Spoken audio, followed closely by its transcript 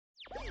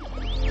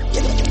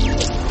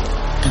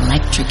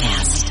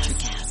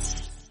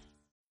NeverCast.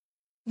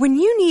 When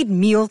you need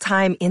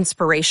mealtime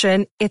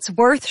inspiration, it's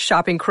worth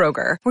shopping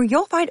Kroger, where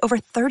you'll find over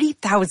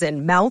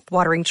 30,000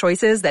 mouth-watering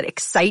choices that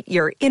excite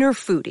your inner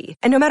foodie.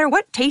 And no matter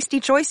what tasty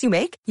choice you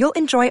make, you'll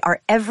enjoy our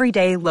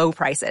everyday low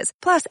prices,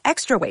 plus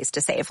extra ways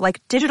to save,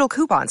 like digital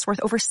coupons worth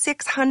over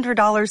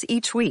 $600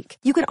 each week.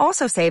 You can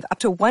also save up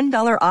to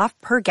 $1 off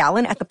per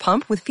gallon at the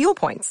pump with fuel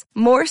points.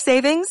 More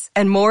savings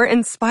and more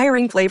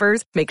inspiring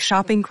flavors make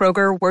shopping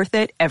Kroger worth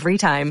it every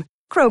time.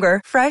 Kroger,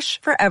 fresh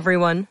for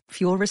everyone.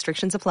 Fuel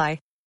restrictions apply.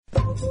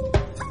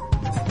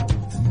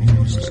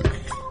 Music,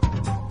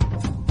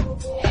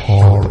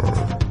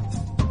 horror,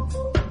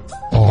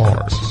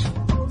 art,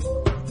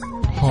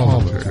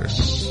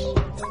 politics,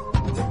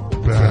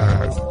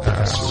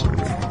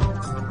 badassery.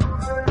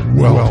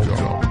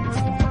 Welcome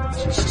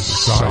to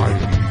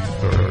Society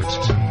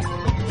 13.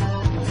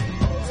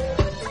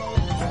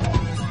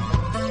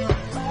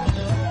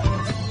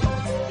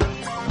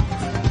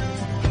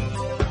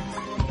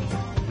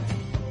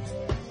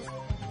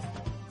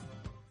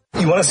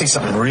 You want to see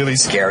something really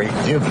scary?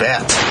 You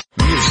bet.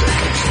 Music,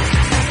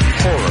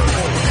 horror,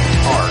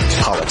 art,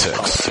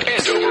 politics,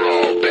 and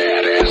overall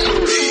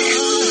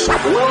badassery.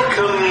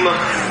 Welcome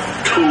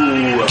to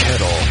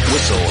Kettle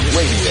Whistle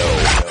Radio.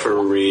 For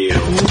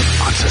real.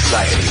 On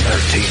Society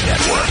 13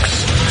 Networks.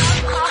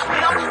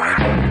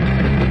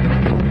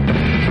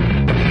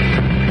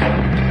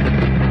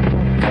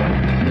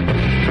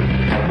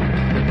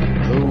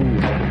 Hello,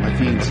 my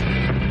fiends.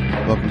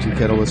 Welcome to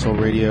Kettle Whistle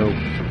Radio.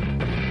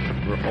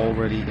 We're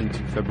already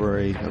into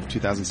February of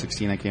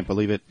 2016. I can't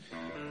believe it.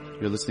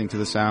 You're listening to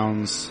the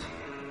sounds.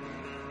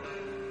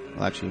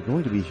 Well, actually, you're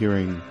going to be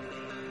hearing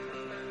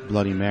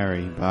Bloody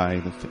Mary by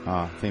the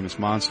Famous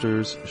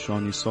Monsters,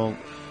 Shawn Yseult,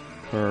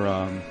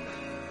 her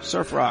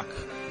surf rock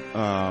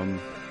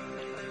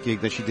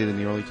gig that she did in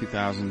the early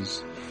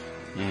 2000s.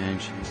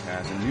 And she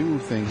has a new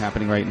thing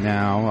happening right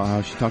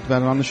now. She talked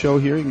about it on the show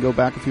here. You can go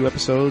back a few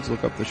episodes,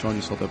 look up the Shawn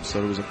Yseult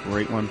episode. It was a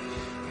great one.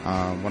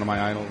 One of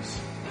my idols.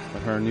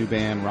 But her new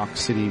band, Rock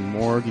City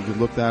Morgue, you could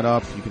look that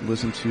up. You could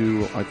listen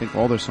to, I think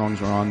all their songs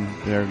are on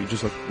there. You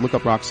just look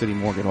up Rock City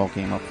Morgue, it all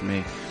came up for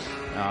me.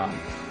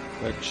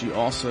 But she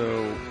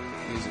also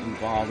is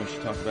involved, and she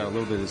talked about a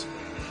little bit, is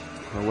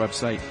her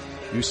website,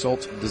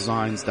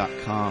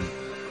 YseultDesigns.com.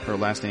 Her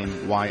last name,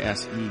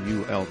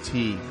 Yeult,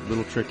 a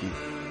little tricky,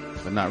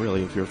 but not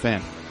really if you're a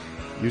fan.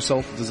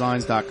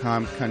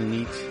 YseultDesigns.com, kind of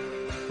neat,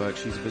 but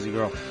she's a busy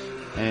girl.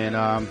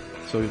 And,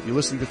 so if you're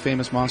listening to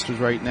Famous Monsters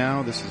right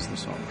now, this is the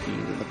song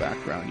in the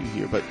background you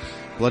hear. But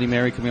Bloody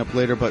Mary coming up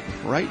later. But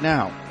right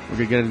now, we're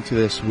going to get into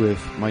this with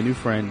my new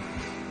friend,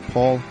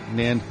 Paul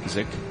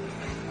Nandzik,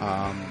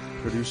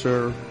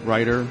 producer,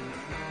 writer.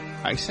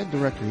 I said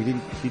director. He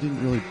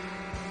didn't really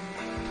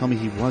tell me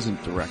he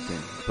wasn't directing.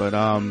 But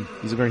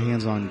he's a very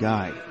hands-on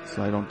guy.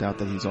 So I don't doubt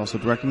that he's also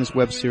directing this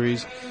web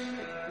series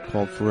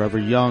called Forever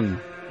Young,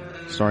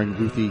 starring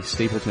Ruthie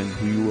Stapleton,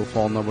 who you will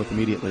fall in love with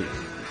immediately.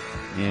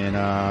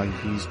 And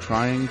he's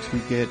trying to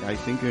get, I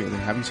think they're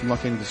having some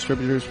luck getting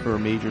distributors for a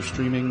major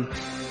streaming,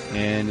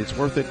 and it's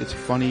worth it. It's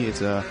funny.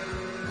 It's a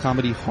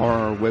comedy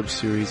horror web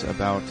series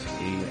about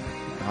a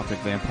gothic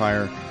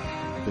vampire,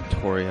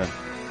 Victoria.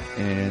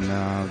 And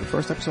the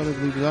first episode, I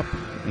believe, is up,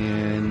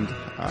 and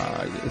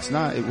I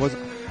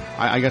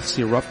got to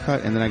see a rough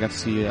cut, and then I got to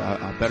see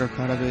a better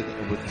cut of it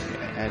with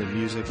added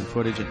music and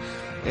footage, and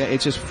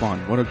it's just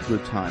fun. What a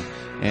good time.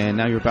 And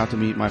now you're about to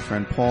meet my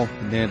friend Paul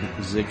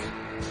Nandzik.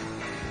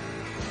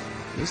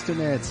 Mr.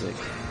 Nandzik,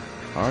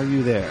 are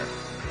you there?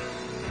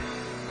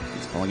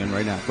 He's calling in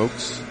right now,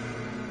 folks.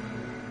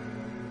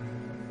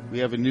 We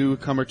have a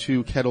newcomer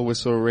to Kettle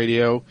Whistle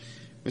Radio,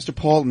 Mr.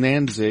 Paul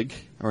Nandzik,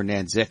 or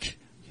Nandzik.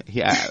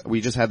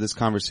 We just had this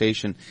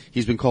conversation.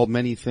 He's been called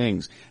many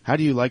things. How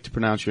do you like to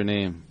pronounce your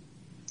name?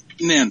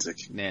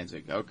 Nandzik.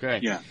 Nandzik,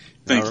 okay. Yeah,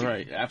 thank you. All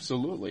right,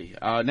 absolutely.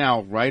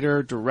 Now,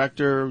 writer,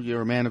 director,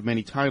 you're a man of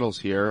many titles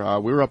here.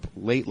 We were up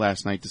late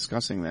last night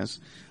discussing this.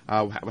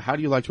 How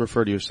do you like to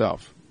refer to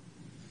yourself?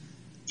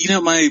 You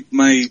know,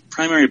 my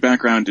primary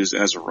background is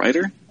as a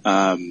writer.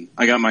 I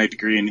got my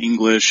degree in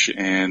English,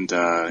 and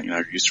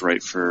I used to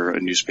write for a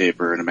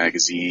newspaper and a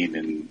magazine,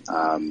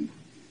 and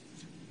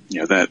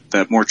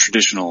that more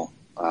traditional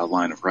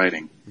line of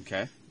writing.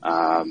 Okay.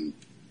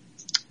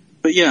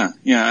 But yeah,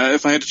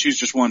 if I had to choose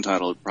just one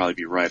title, it'd probably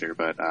be writer.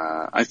 But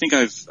I think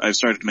I've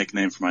started to make a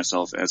name for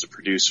myself as a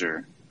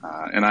producer,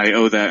 and I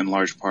owe that in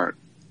large part,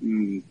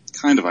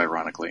 kind of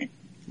ironically,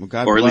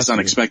 or at least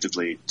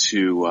unexpectedly,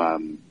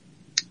 to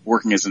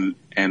working as an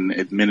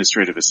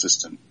administrative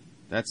assistant.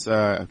 That's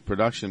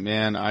production,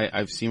 man.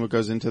 I've seen what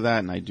goes into that,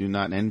 and I do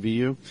not envy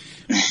you.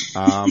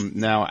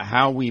 Now,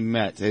 how we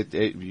met,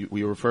 you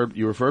were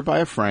referred by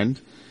a friend,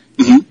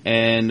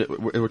 and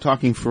we're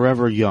talking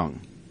Forever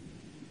Young.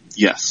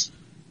 Yes.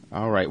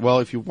 All right. Well,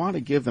 if you want to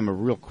give them a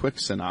real quick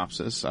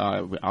synopsis,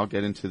 I'll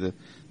get into the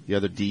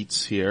other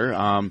deets here.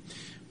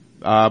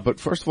 But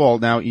first of all,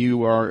 now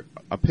you are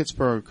a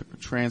Pittsburgh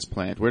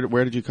transplant.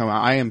 Where did you come?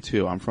 I am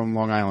too. I'm from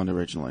Long Island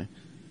originally.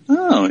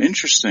 Oh,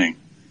 interesting.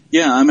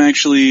 Yeah,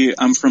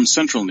 I'm from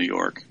Central New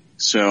York.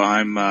 So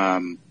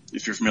I'm,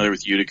 if you're familiar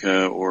with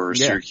Utica or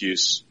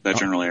Syracuse, that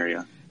general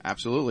area.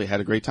 Absolutely.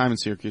 Had a great time in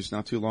Syracuse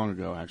not too long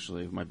ago,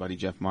 actually. My buddy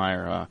Jeff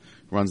Meyer,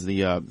 runs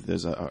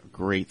there's a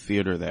great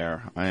theater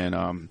there.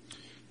 And,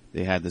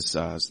 they had this,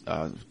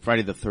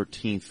 Friday the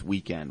 13th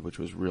weekend, which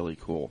was really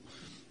cool.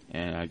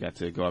 And I got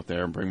to go out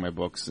there and bring my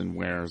books and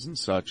wares and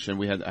such.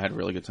 And I had a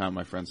really good time with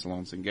my friend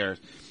Salone Singaris.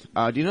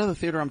 Do you know the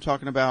theater I'm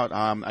talking about?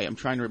 I'm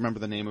trying to remember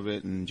the name of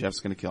it, and Jeff's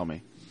gonna kill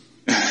me.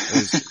 It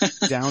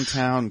was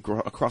downtown,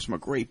 across from a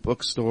great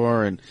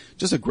bookstore, and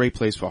just a great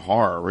place for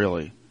horror,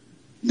 really.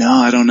 No,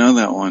 I don't know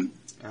that one.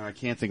 I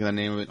can't think of the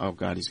name of it. Oh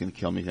God, he's gonna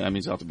kill me. That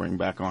means I'll have to bring him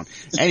back on.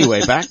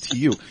 Anyway, back to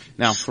you.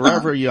 Now,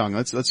 Forever Young.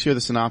 Let's hear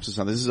the synopsis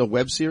on this. This is a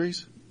web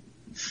series?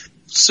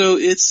 So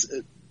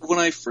when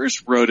I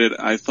first wrote it,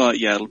 I thought,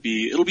 it'll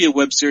be a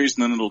web series,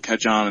 and then it'll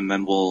catch on, and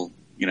then we'll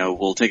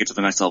take it to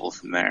the next level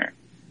from there.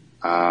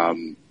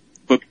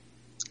 But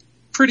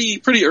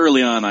pretty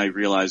early on, I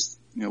realized,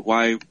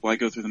 why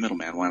go through the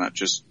middleman? Why not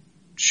just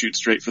shoot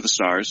straight for the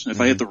stars?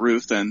 If I hit the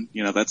roof, then,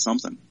 that's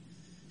something.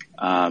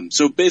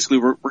 So basically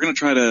we're going to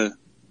try to,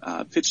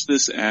 pitch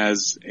this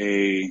as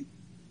a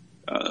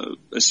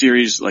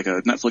series, like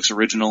a Netflix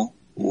original,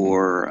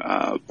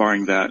 or,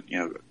 barring that,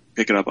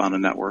 pick it up on a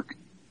network.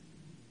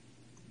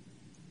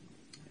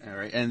 All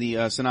right. And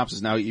the,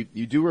 synopsis now, you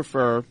do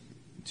refer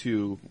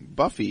to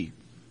Buffy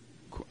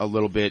a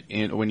little bit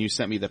when you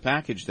sent me the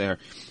package there,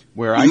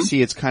 where I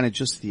see it's kind of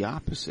just the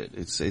opposite.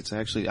 It's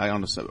actually, I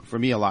don't know, for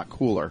me a lot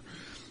cooler.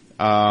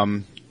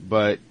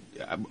 But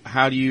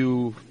how do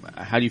you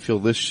feel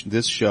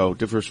this show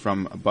differs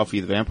from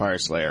Buffy the Vampire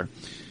Slayer?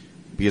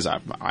 Because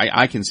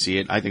I can see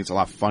it. I think it's a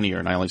lot funnier,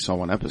 and I only saw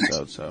one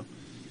episode, so.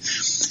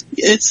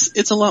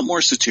 It's a lot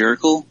more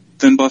satirical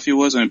than Buffy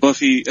was. I mean,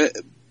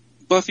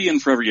 Buffy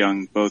and Forever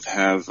Young both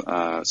have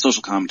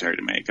social commentary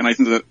to make, and I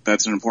think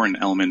that's an important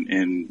element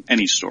in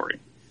any story,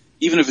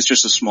 even if it's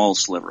just a small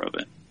sliver of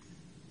it.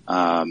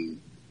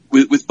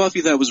 With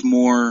Buffy, that was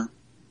more,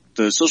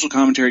 the social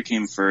commentary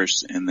came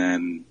first, and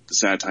then the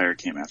satire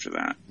came after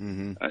that.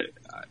 Mm-hmm.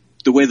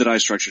 The way that I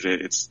structured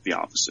it, it's the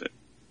opposite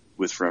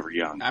with Forever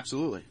Young.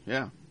 Absolutely,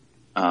 yeah.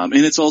 And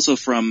it's also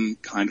from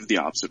kind of the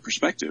opposite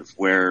perspective,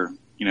 where,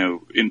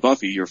 in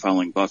Buffy, you're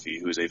following Buffy,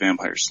 who is a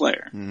vampire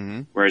slayer.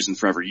 Mm-hmm. Whereas in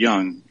Forever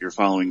Young, you're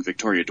following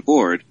Victoria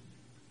DeBoard,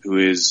 who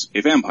is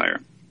a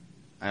vampire.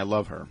 I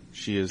love her.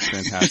 She is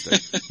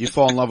fantastic. You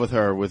fall in love with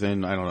her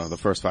within, I don't know, the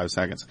first 5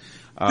 seconds.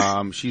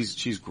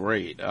 She's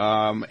great.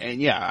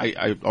 And yeah,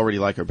 I already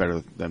like her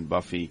better than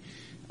Buffy.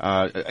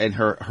 And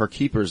her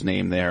keeper's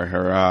name there,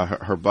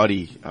 her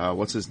buddy,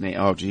 what's his name?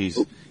 Oh, geez.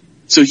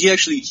 So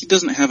he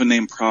doesn't have a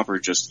name proper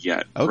just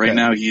yet. Okay. Right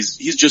now he's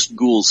just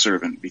Ghoul's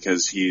servant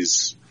because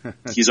he's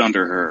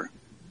under her.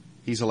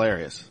 He's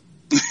hilarious.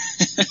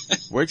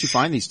 Where'd you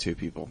find these two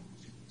people?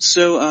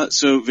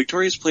 So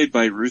Victoria's played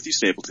by Ruthie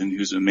Stapleton,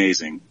 who's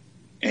amazing.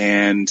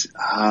 And,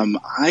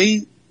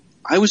 I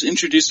was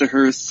introduced to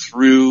her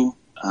through,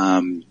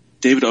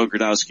 David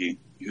Ogrodowski,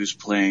 who's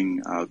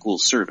playing,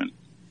 Ghoul's servant.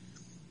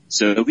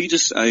 So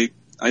I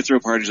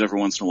throw parties every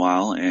once in a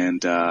while and,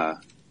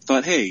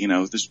 thought, hey,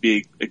 this would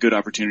be a good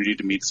opportunity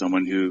to meet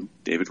someone who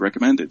David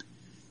recommended.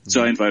 Mm-hmm.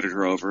 So I invited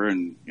her over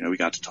and, we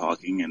got to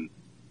talking and,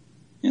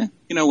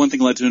 one thing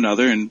led to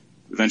another and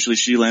eventually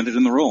she landed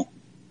in the role.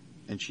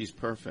 And she's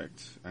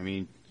perfect. I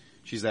mean,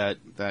 she's that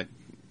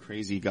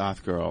crazy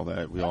goth girl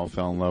that we all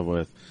fell in love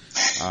with,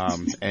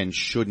 and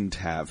shouldn't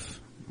have.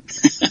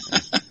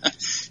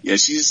 Yeah,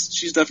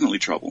 she's definitely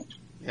trouble.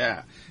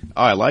 Yeah.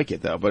 Oh, I like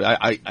it though, but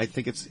I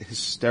think it's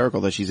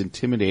hysterical that she's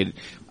intimidated.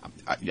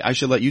 I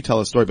should let you tell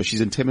a story, but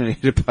she's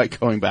intimidated by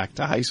going back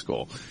to high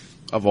school,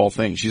 of all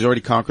things. She's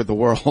already conquered the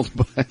world,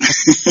 but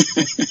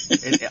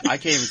I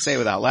can't even say it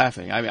without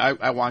laughing. I mean,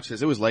 I watched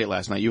this. It was late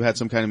last night. You had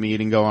some kind of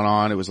meeting going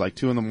on. It was like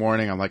 2 a.m.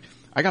 I'm like,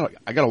 I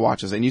gotta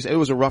watch this. And it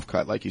was a rough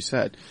cut, like you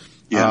said.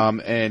 Yeah.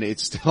 And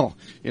it's still,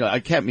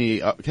 it kept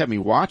me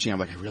watching. I'm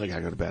like, I really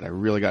gotta go to bed.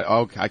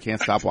 I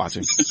can't stop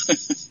watching.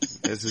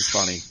 This is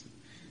funny.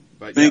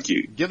 But Thank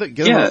you. Give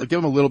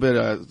them a little bit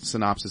of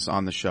synopsis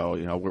on the show,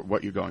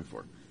 what you're going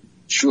for.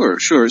 Sure.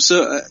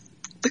 So,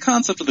 the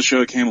concept of the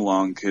show came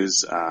along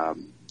because,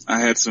 I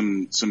had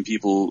some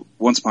people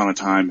once upon a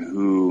time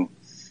who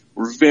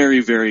were very,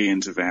 very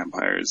into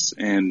vampires.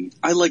 And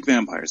I like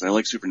vampires. I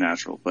like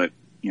supernatural, but,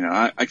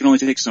 I can only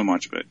take so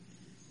much of it.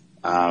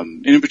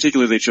 And in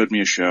particular, they showed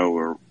me a show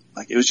where,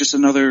 it was just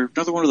another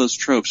one of those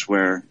tropes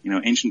where,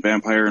 ancient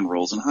vampire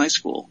enrolls in high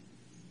school.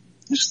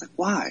 It's just like,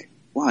 why?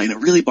 And it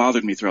really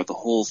bothered me throughout the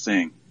whole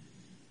thing.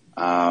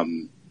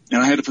 And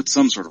I had to put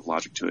some sort of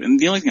logic to it. And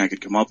the only thing I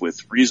could come up with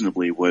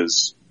reasonably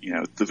was,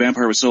 the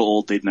vampire was so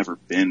old they'd never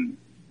been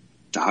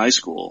to high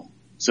school.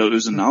 So it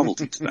was a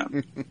novelty to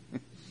them.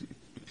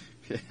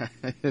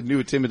 A new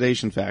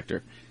intimidation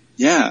factor.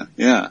 Yeah.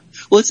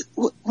 Well,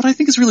 what I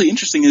think is really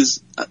interesting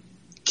is,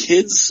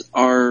 kids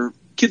are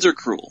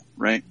cruel,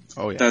 right?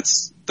 Oh yeah.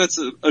 That's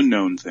a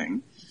known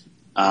thing.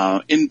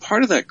 And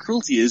part of that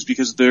cruelty is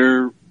because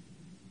they're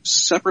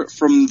separate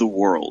from the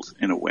world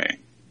in a way,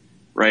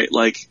 right?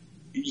 Like,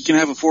 you can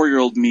have a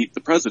 4-year-old meet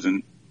the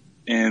president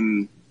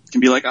and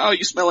can be like, "Oh,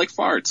 you smell like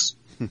farts,"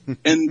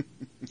 and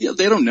they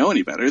don't know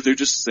any better. They're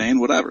just saying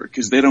whatever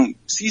because they don't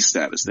see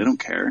status. They don't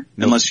care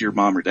unless you're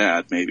mom or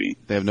dad, maybe.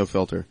 They have no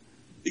filter.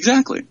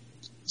 Exactly.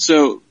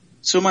 So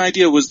my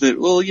idea was that,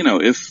 well,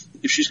 if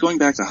she's going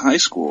back to high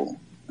school,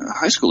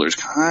 high schoolers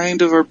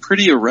kind of are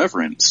pretty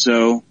irreverent.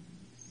 So,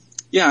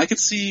 yeah, I could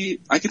see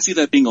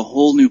that being a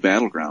whole new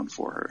battleground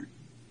for her.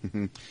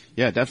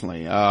 Yeah,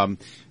 definitely.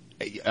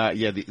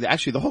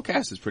 Actually, the whole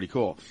cast is pretty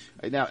cool.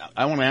 Now,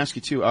 I want to ask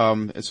you too.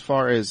 As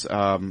far as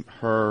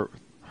her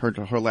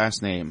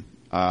last name,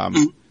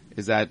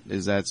 is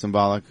that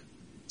symbolic?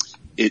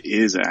 It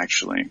is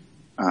actually.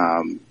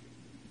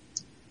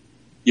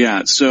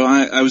 Yeah, so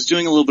I was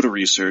doing a little bit of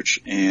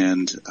research,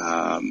 and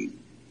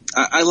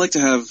I like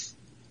to have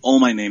all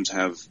my names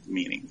have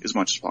meaning as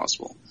much as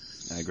possible.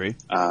 I agree.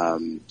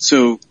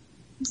 So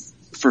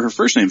for her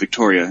first name,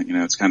 Victoria,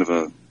 it's kind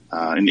of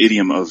an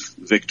idiom of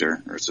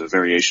Victor, or it's a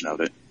variation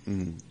of it,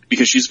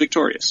 because she's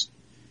victorious.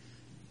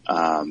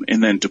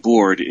 And then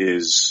Debord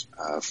is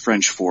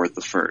French for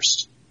the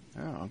first.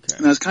 Oh, okay.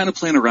 And I was kind of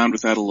playing around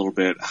with that a little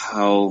bit,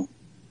 how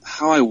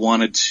I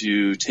wanted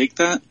to take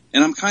that,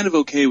 and I'm kind of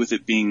okay with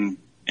it being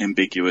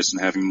ambiguous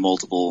and having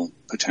multiple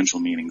potential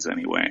meanings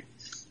anyway.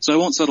 So I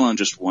won't settle on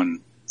just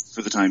one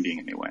for the time being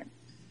anyway.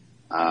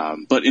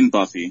 But in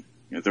Buffy,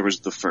 there was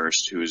the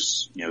first, who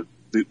is,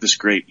 this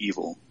great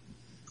evil.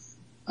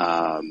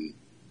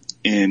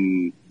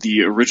 In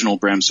the original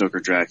Bram Stoker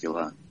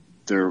Dracula,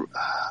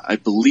 I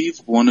believe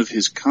one of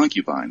his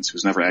concubines,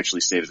 who's never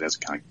actually stated as a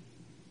concubine,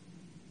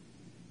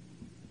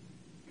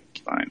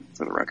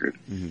 for the record,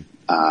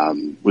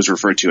 was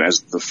referred to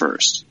as the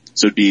first.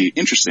 So it'd be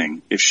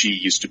interesting if she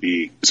used to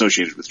be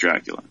associated with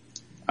Dracula.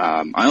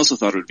 I also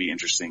thought it would be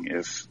interesting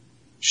if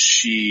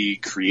she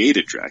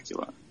created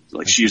Dracula.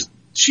 Like she's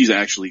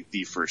actually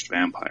the first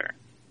vampire.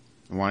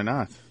 Why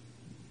not?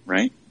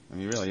 Right? I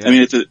mean, really, yeah. I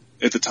mean, at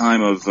the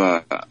time of,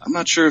 I'm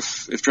not sure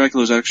if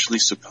Dracula was actually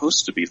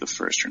supposed to be the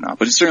first or not,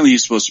 but certainly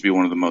he's supposed to be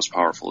one of the most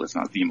powerful, if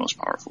not the most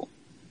powerful.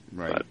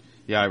 Right. But,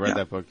 yeah, I read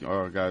that book.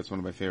 Oh God, it's one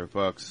of my favorite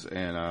books.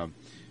 And,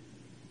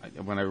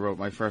 when I wrote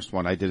my first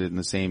one, I did it in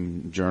the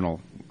same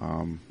journal.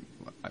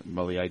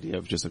 Well, the idea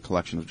of just a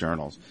collection of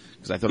journals,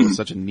 because I thought it was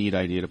such a neat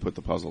idea to put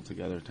the puzzle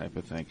together, type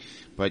of thing.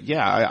 But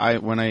yeah,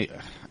 when I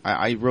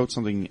wrote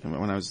something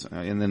when I was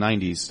in the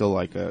 90s, still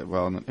like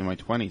in my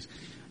 20s,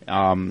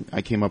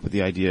 I came up with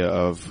the idea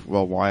of,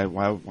 well,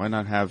 why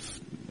not have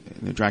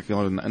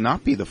Dracula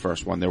not be the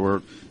first one? There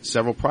were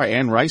several prior.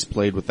 Anne Rice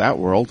played with that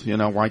world,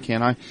 why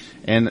can't I?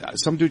 And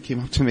some dude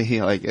came up to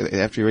me like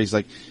after he's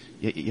like,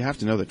 you have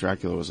to know that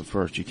Dracula was the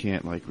first. You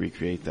can't like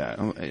recreate that.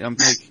 I'm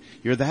like,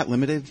 you're that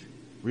limited?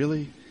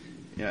 Really?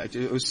 Yeah,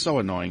 it was so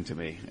annoying to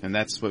me, and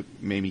that's what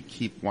made me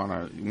keep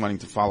wanting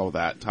to follow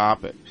that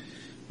topic.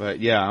 But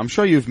yeah, I'm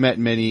sure you've met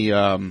many,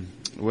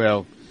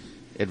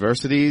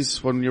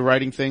 adversities when you're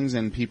writing things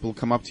and people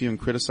come up to you and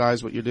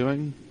criticize what you're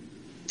doing.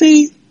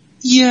 You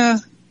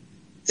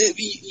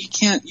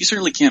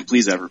certainly can't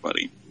please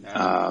everybody.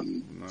 No.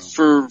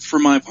 For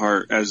my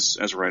part, as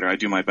a writer, I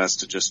do my best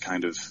to just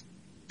kind of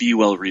be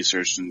well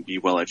researched and be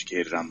well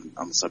educated on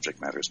the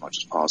subject matter as much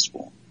as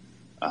possible.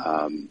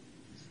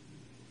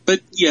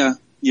 But yeah,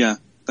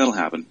 that'll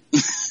happen.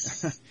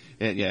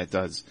 Yeah, it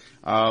does.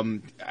 How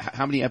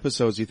many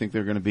episodes do you think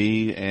there are going to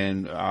be?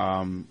 And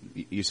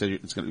you said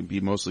it's going to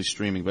be mostly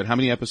streaming, but how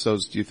many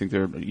episodes do you think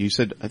there? You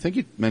said, I think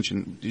you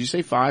mentioned. Did you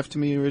say 5 to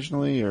me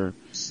originally, or?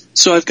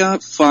 So I've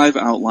got 5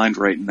 outlined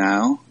right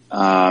now.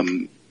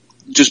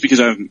 Just because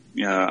I'm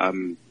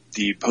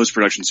the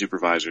post-production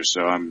supervisor,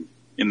 so I'm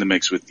in the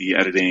mix with the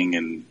editing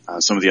and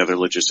some of the other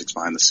logistics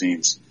behind the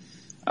scenes.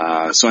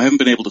 So I haven't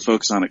been able to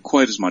focus on it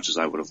quite as much as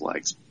I would have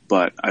liked,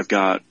 but I've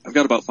got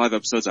about 5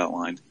 episodes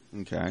outlined.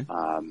 Okay.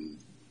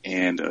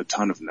 And a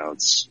ton of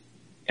notes.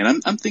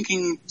 And I'm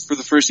thinking for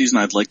the first season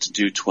I'd like to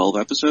do 12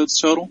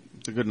 episodes total.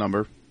 It's a good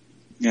number.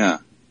 Yeah.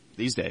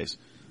 These days.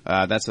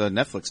 That's a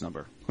Netflix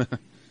number.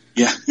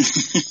 Yeah.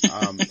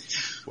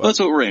 Well, that's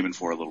what we're aiming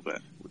for a little bit.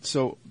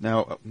 So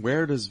now,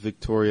 where does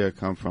Victoria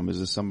come from? Is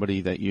this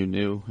somebody that you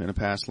knew in a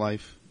past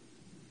life?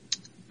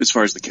 As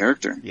far as the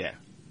character? Yeah.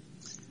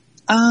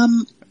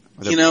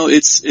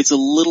 It's a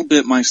little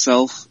bit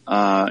myself,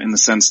 in the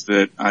sense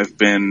that I've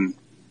been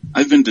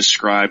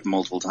described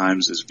multiple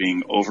times as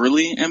being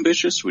overly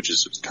ambitious, which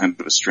is kind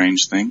of a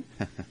strange thing.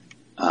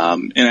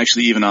 And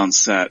actually even on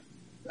set,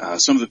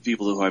 some of the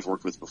people who I've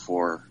worked with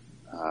before,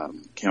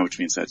 came up to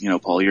me and said,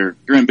 Paul, you're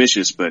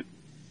ambitious, but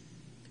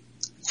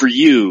for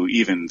you,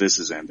 even this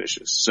is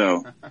ambitious.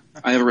 So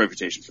I have a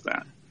reputation for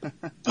that.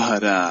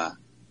 But,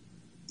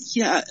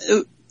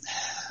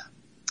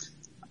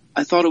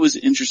 I thought it was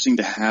interesting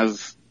to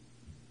have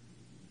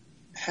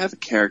a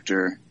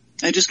character.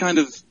 I just kind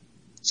of,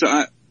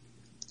 sorry,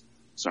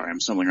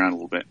 I'm stumbling around a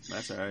little bit.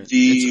 That's all right.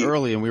 It's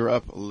early and we were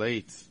up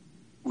late.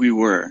 We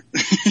were.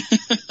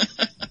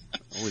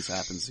 Always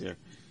happens here.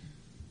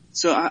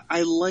 So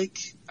I like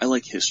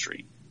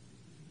history.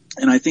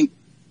 And I think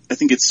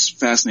it's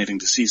fascinating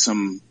to see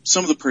some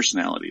of the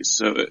personalities.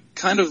 So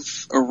kind of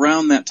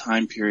around that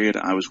time period,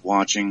 I was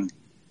watching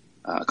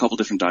a couple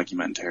different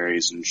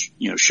documentaries and,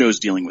 shows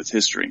dealing with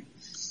history.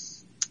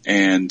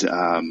 And,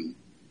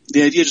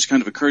 the idea just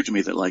kind of occurred to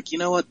me that, like, you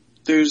know what,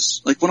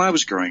 there's, like, when I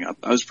was growing up,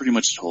 I was pretty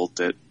much told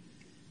that,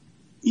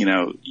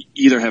 you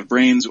either have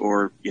brains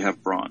or you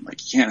have brawn. Like,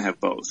 you can't have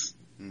both.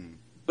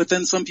 But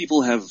then some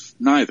people have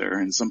neither,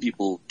 and some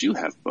people do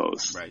have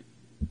both. Right.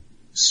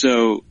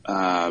 So,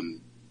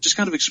 just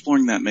kind of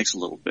exploring that mix a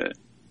little bit.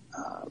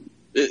 I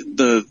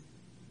don't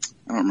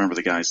remember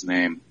the guy's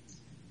name,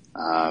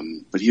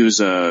 but he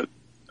was I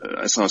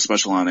saw a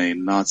special on a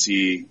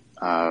Nazi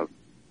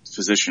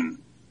physician,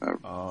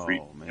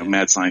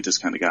 mad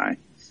scientist kind of guy,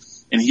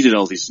 and he did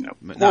all these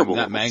horrible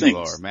not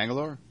Mangalore. things.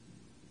 Mangalore,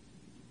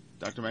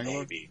 Dr.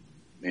 Mangalore.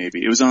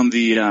 Maybe it was on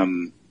the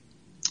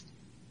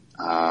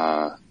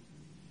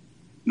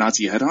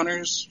Nazi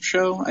Headhunters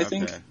show, I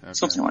think,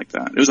 something like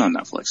that. It was on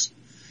Netflix,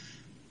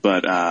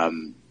 but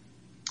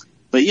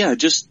yeah,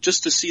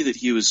 just to see that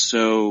he was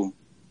so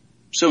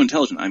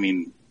intelligent. I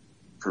mean,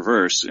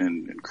 perverse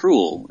and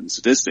cruel and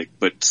sadistic,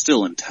 but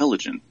still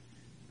intelligent.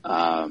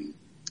 And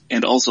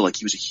also, like,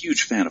 he was a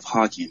huge fan of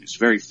hockey and he was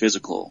very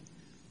physical.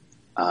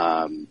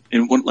 And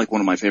one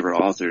of my favorite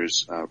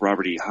authors,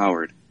 Robert E.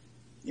 Howard,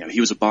 he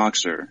was a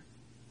boxer,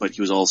 but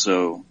he was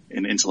also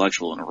an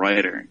intellectual and a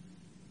writer,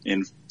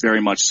 and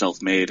very much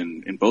self-made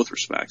in both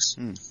respects.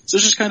 So it's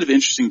just kind of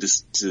interesting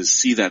to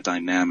see that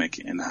dynamic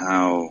and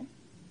how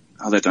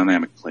that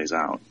dynamic plays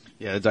out.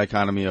 Yeah, the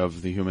dichotomy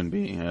of the human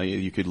being.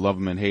 You could love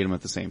him and hate him at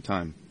the same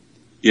time.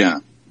 Yeah.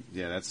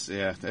 Yeah,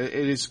 it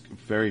is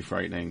very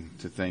frightening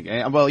to think.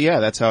 And, well, yeah,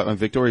 that's how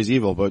Victoria's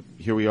evil, but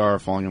here we are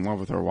falling in love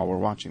with her while we're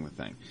watching the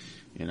thing.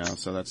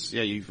 So that's,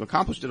 you've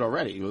accomplished it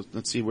already.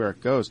 Let's see where it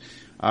goes.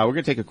 We're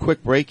gonna take a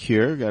quick break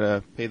here,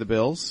 gotta pay the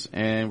bills,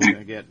 and we're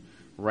gonna get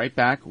right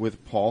back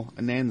with Paul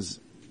Nandzik.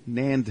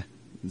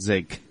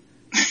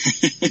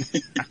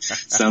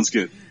 Sounds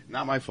good.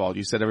 Not my fault.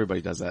 You said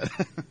everybody does that.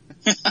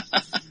 All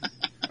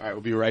right,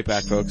 we'll be right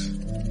back, folks.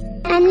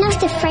 I'm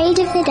not afraid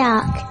of the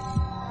dark,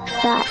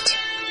 but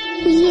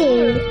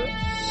you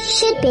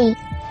should be.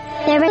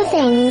 There are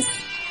things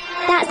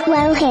that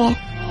dwell here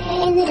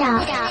in the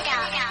dark.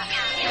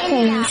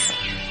 Things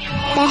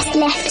best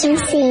left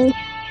unseen.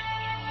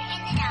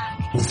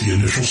 With the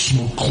initial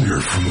smoke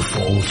cleared from the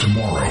fall of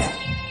tomorrow,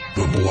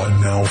 the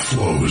blood now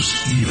flows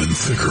even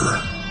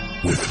thicker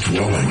with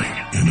dwelling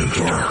in the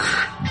dark.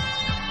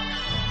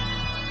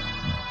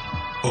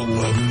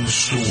 11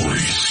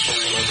 stories.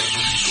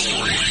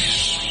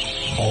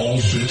 All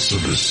bits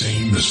of the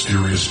same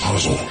mysterious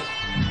puzzle,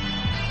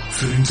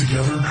 fitting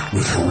together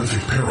with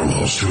horrific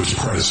parallels to its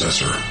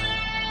predecessor.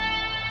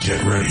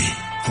 Get ready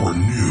for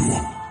new,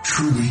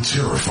 truly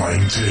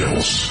terrifying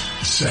tales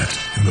set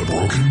in the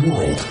broken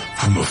world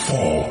from the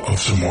fall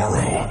of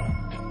tomorrow.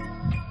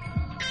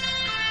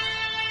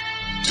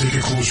 Take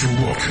a closer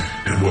look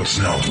at what's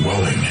now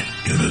dwelling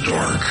in the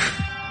dark.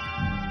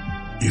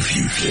 If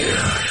you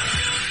dare.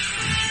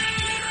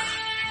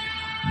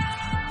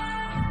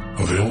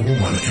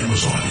 Available on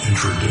Amazon in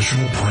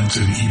traditional print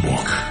and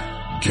ebook.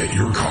 Get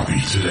your copy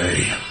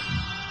today.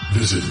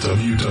 Visit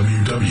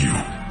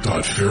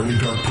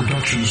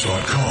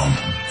www.fairlydarkproductions.com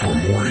for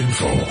more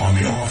info on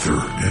the author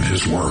and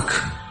his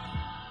work.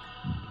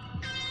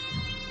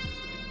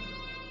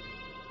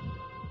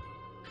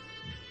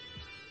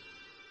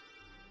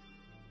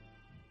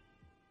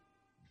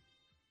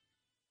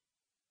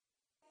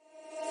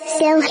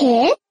 Still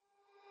here?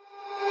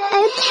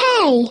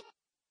 Okay.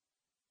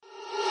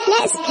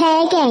 Let's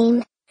play a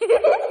game.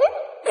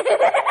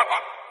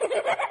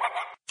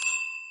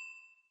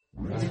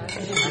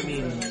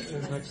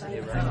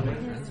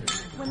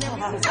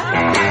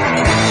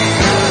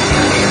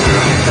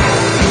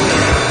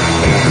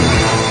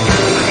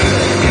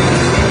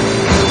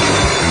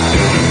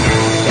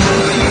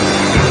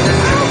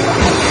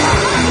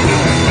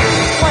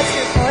 What's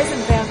your poison,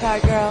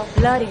 vampire girl?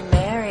 Bloody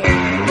Mary.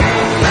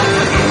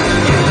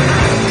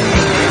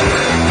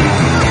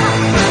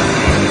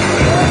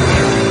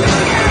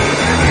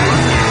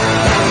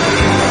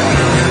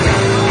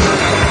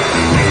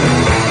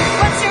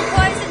 What's your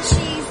poison,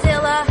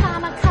 Sheezilla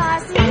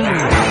Hamakaze?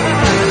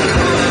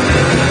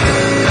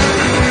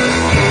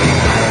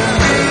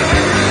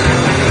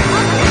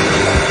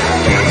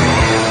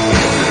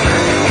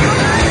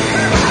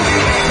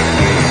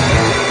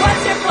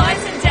 What's your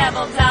poison,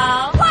 devil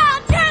doll?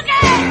 Wild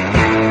Turkey!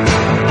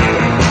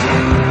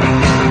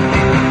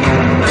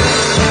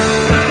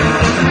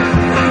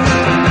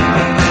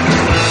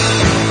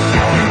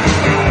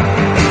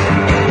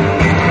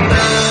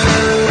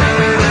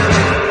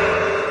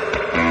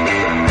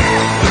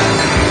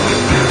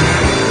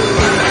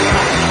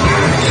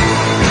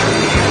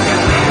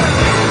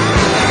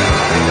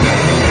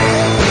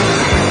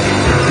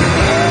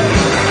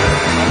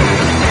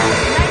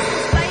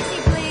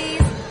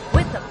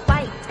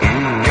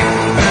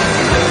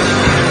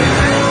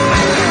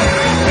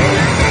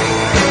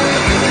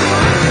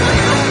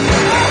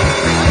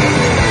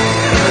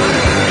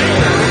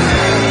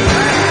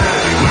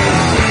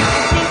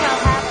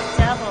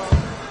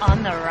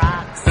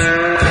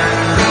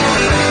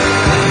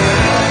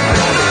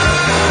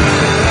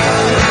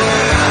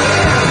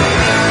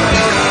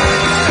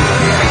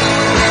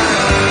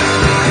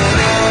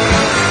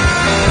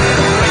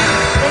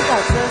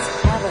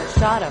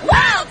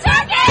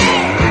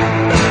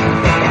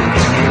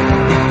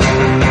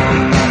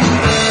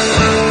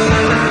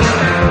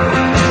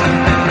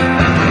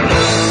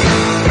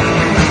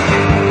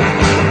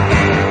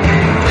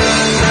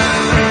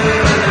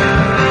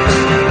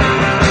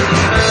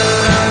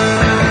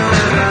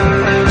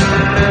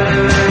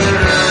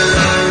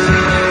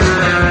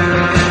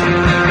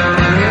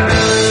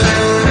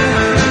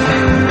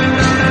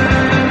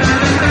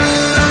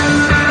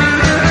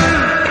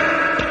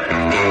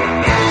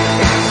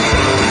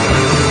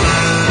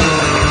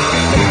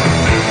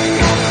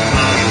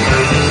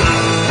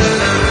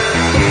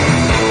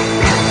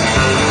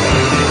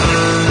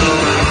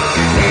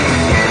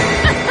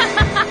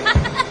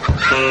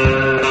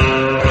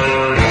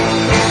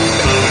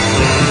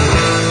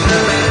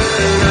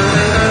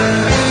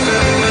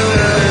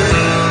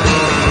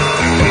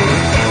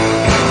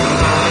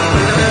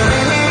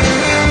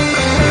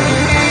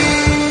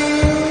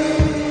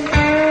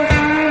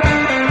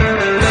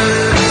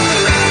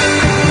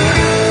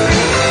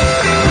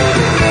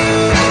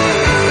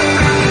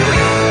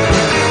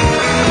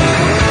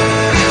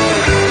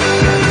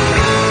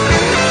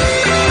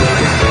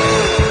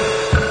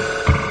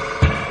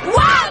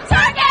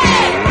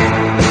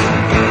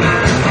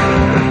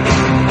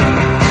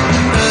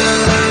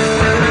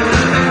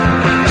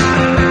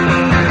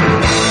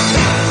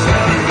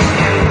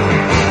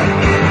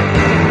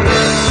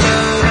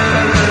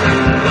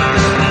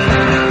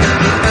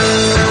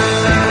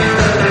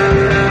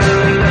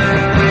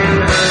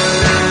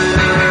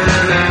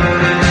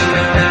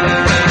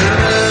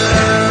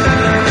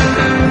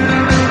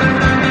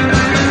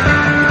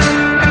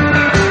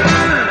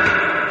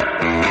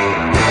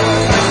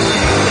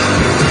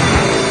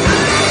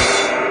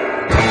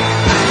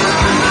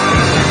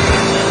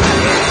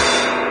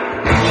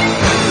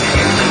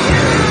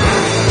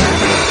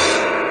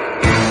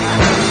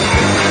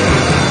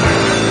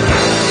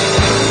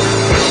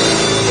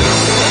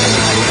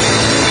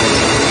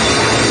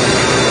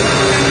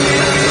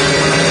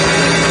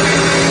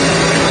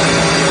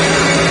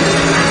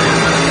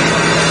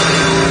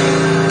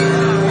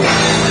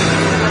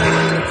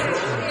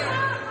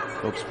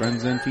 Folks,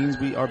 friends, and fiends,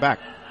 we are back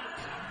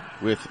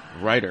with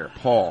writer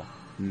Paul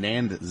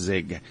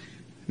Nandzig.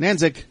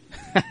 Nandzig.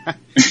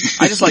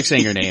 I just like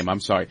saying your name. I'm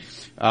sorry.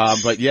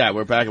 But yeah,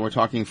 we're back and we're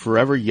talking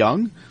Forever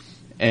Young.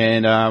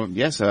 And,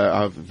 yes,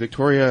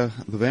 Victoria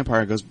the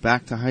vampire goes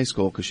back to high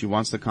school because she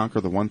wants to conquer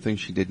the one thing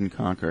she didn't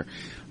conquer.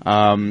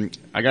 I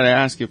gotta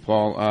ask you,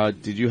 Paul,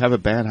 did you have a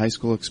bad high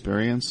school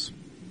experience?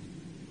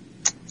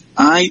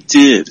 I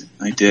did.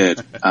 I did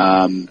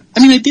and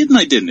I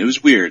didn't. It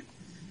was weird.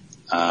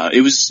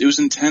 It was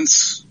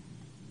intense.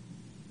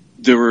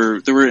 There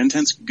were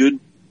intense good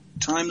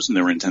times and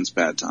there were intense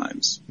bad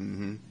times.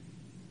 Mm-hmm.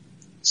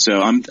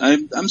 So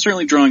I'm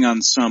certainly drawing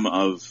on some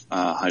of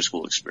high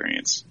school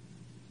experience.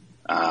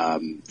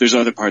 There's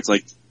other parts,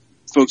 like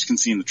folks can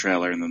see in the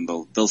trailer, and then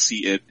they'll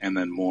see it, and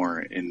then more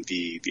in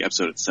the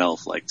episode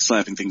itself, like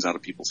slapping things out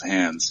of people's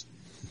hands.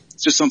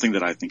 It's just something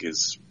that I think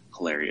is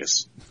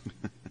hilarious,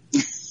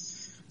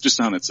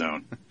 just on its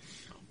own.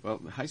 Well,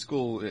 high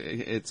school,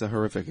 it's a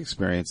horrific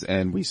experience,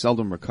 and we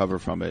seldom recover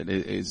from it.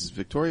 Is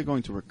Victoria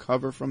going to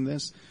recover from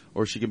this,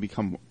 or she can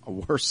become a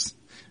worse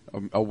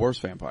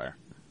vampire?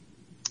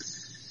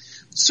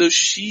 So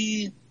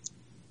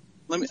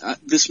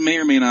this may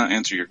or may not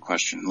answer your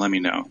question. Let me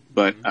know.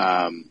 But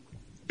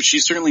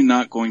she's certainly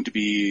not going to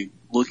be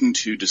looking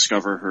to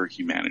discover her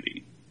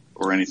humanity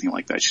or anything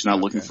like that. She's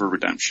not looking for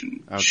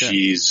redemption.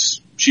 Okay.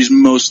 She's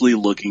mostly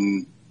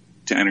looking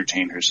to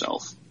entertain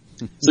herself.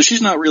 So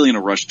she's not really in a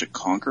rush to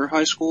conquer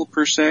high school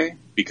per se,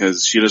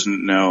 because she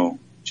doesn't know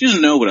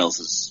what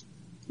else is,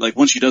 like,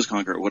 once she does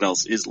conquer it, what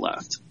else is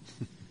left.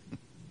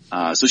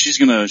 So she's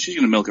gonna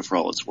milk it for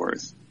all it's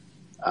worth.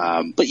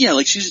 But yeah,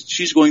 like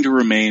she's going to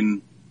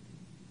remain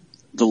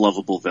the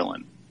lovable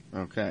villain.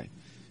 Okay.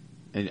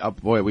 And oh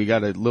boy, we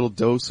got a little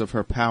dose of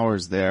her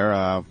powers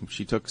there.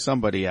 She took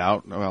somebody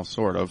out. Well,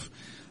 sort of.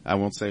 I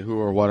won't say who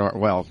or what.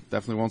 Well,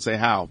 definitely won't say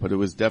how, but it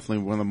was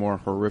definitely one of the more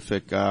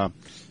horrific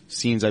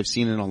scenes I've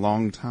seen in a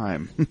long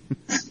time.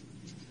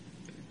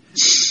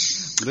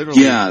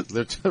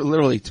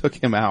 Literally took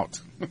him out.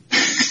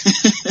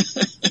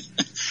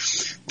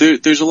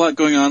 There's a lot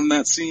going on in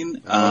that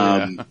scene.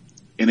 And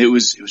it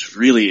was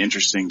really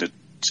interesting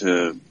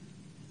to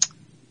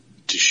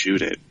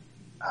shoot it.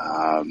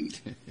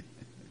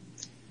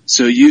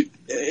 So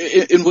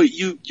in what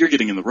you're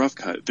getting in the rough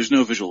cut, there's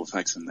no visual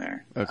effects in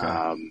there. Okay.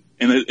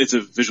 And it's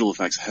a visual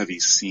effects heavy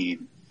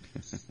scene.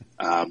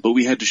 But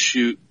we had to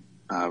shoot,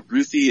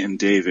 Ruthie and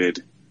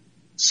David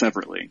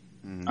separately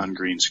on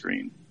green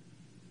screen.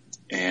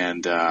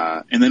 And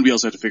then we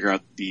also had to figure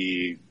out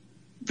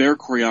their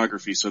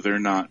choreography so they're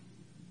not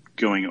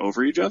going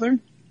over each other.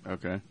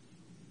 Okay.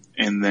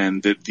 And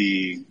then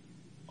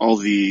all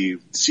the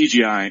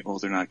CGI, well,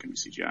 they're not going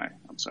to be CGI,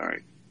 I'm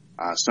sorry,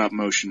 stop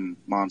motion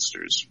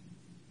monsters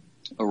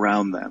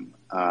around them,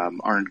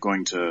 aren't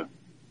going to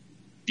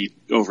be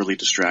overly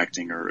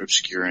distracting or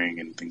obscuring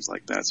and things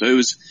like that. So it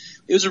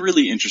was a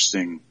really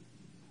interesting,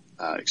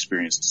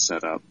 experience to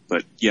set up,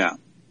 but yeah.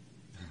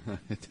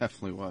 It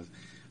definitely was.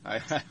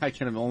 I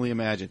can only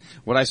imagine.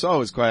 What I saw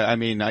was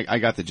I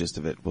got the gist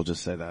of it. We'll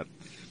just say that.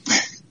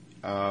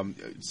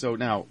 So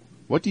now,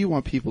 what do you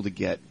want people to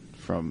get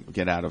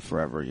out of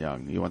Forever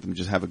Young? You want them to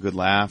just have a good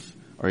laugh?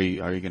 Or are you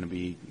going to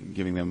be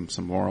giving them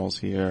some morals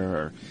here?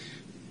 Or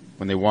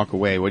when they walk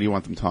away, what do you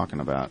want them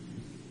talking about?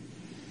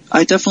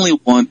 I definitely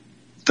want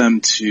them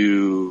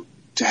to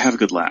have a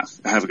good laugh,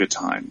 have a good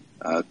time.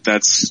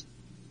 That's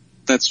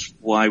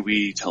why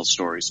we tell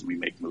stories and we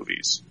make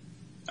movies,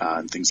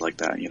 and things like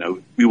that. You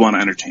know, we want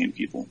to entertain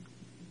people.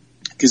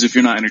 Because if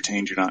you're not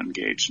entertained, you're not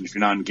engaged. And if you're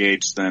not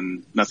engaged,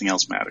 then nothing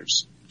else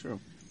matters. True.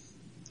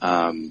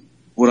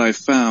 What I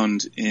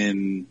found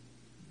in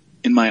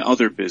my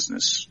other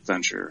business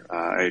venture,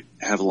 I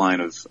have a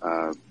line of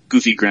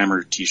goofy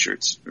grammar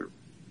t-shirts. They're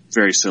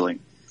very silly.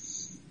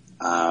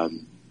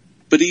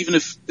 But even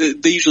if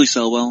they usually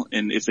sell well,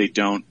 and if they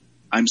don't,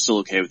 I'm still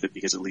okay with it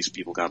because at least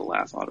people got a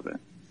laugh out of it.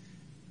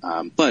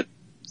 But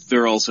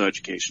they're also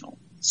educational.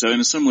 So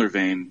in a similar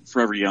vein,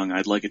 Forever Young,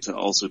 I'd like it to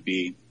also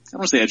be, I don't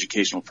want to say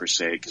educational per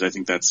se, because I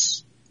think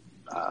that's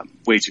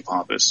way too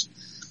pompous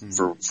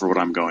for what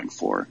I'm going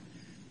for.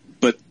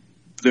 But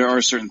there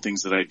are certain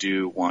things that I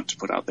do want to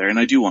put out there, and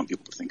I do want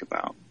people to think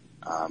about.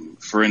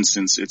 For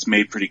instance, it's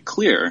made pretty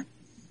clear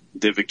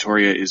that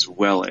Victoria is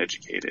well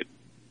educated,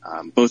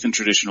 both in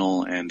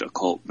traditional and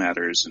occult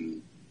matters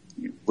and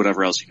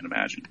whatever else you can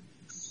imagine.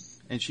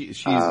 And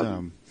she's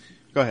go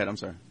ahead, I'm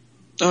sorry.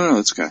 Oh, no,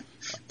 it's okay.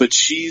 But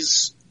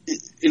she's,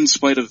 in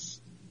spite of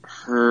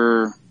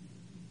her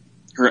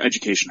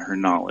education, her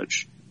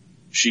knowledge,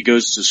 she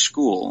goes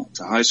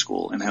to high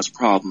school, and has a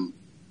problem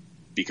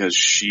because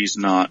she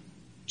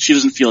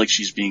doesn't feel like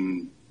she's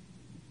being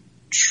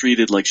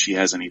treated like she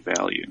has any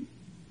value.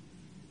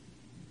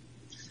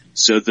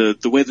 So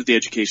the way that the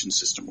education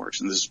system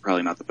works, and this is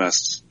probably not the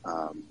best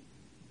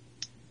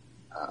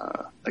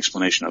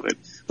explanation of it,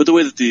 but the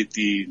way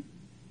that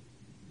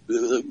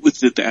with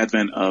the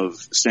advent of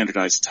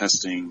standardized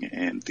testing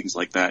and things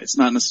like that, it's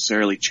not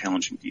necessarily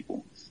challenging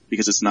people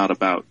because it's not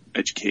about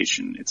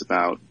education. It's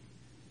about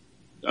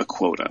a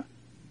quota.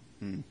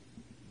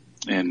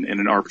 and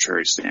an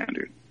arbitrary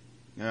standard.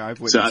 Yeah, I've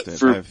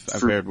witnessed it.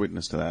 I've bared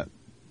witness to that.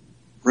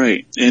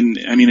 Right. And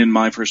I mean, in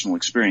my personal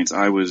experience,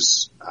 I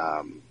was,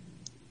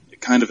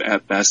 kind of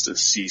at best a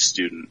C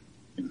student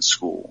in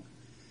school,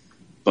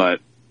 but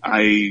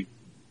I've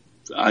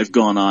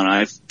gone on,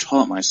 I've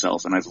taught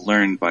myself and I've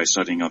learned by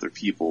studying other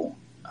people,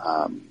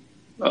 a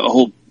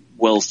whole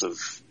wealth of,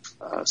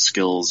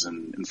 skills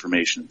and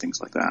information and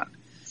things like that.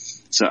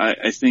 So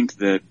I think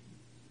that,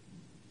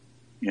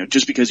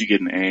 just because you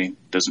get an A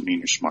doesn't mean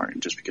you're smart,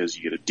 and just because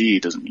you get a D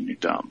doesn't mean you're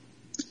dumb.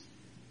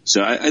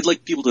 So I'd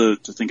like people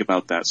to think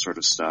about that sort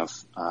of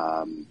stuff.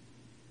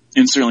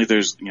 And certainly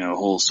there's, a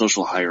whole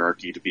social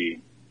hierarchy to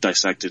be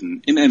dissected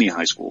in any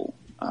high school,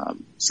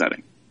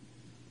 setting.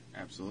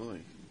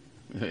 Absolutely.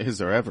 Is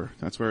there ever?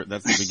 That's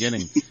the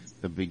beginning.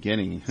 The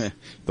beginning.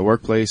 The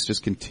workplace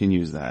just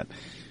continues that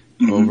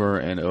over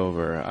and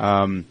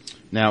over.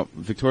 Now,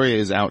 Victoria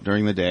is out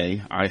during the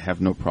day. I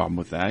have no problem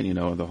with that.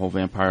 The whole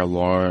vampire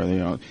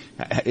lore,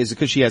 is it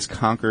because she has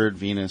conquered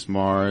Venus,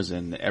 Mars,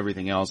 and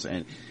everything else,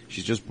 and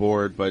she's just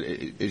bored, but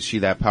is she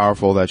that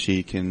powerful that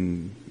she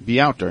can be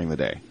out during the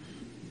day?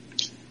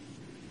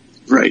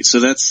 Right. So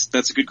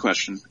that's a good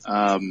question.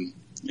 And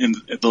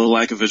the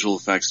lack of visual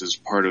effects is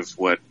part of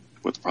what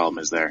the problem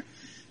is there.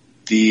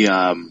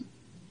 In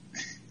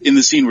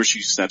the scene where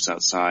she steps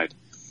outside,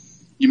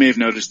 you may have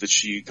noticed that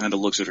she kind of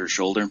looks at her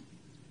shoulder.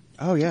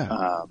 Oh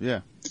yeah.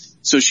 Yeah.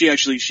 So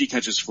she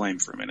catches flame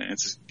for a minute.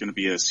 It's going to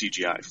be a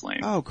CGI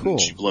flame. Oh, cool.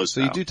 She blows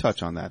so out. You do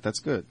touch on that. That's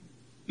good.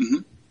 Mm-hmm.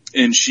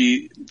 And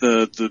she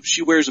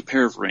wears a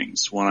pair of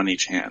rings, one on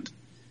each hand.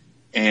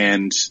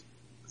 And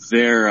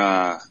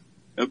the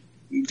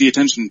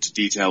attention to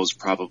detail is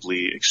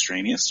probably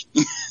extraneous.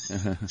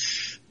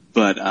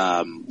 But,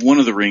 one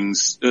of the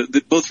rings,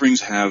 both rings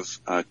have,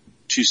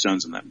 2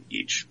 stones in them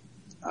each.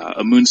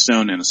 A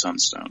moonstone and a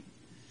sunstone.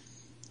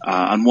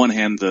 On one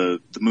hand, the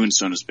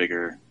moonstone is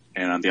bigger,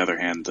 and on the other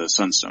hand, the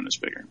sunstone is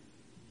bigger.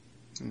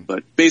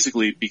 But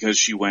basically, because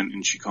she went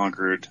and she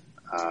conquered,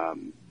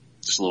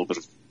 just a little bit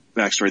of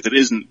backstory that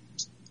isn't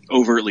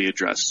overtly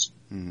addressed,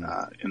 in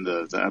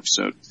the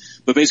episode.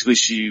 But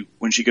basically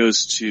when she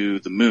goes to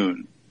the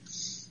moon,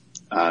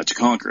 to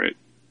conquer it,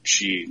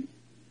 she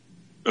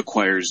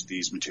acquires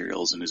these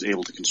materials and is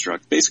able to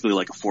construct basically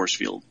like a force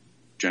field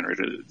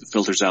generator. It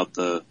filters out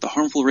the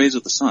harmful rays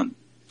of the sun.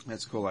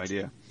 That's a cool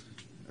idea.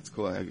 That's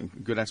cool.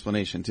 Good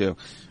explanation too.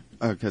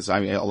 Because a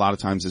lot of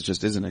times it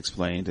just isn't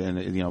explained,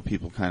 and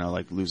people kind of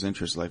like lose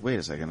interest. Like, wait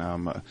a second,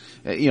 and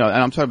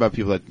I'm talking about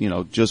people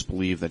that just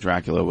believe that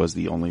Dracula was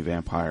the only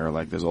vampire.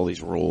 Like, there's all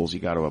these rules you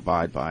got to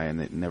abide by, and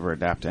they never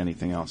adapt to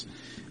anything else.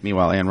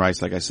 Meanwhile, Anne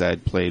Rice, like I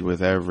said, played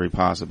with every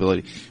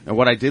possibility. And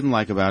what I didn't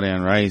like about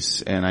Anne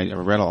Rice, and I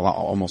read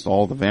almost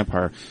all the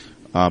vampire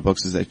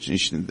books, is that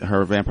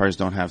her vampires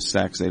don't have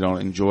sex. They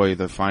don't enjoy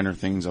the finer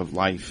things of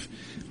life.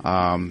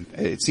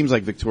 It seems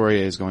like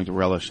Victoria is going to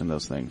relish in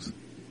those things.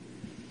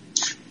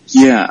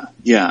 Yeah.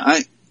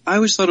 I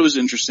always thought it was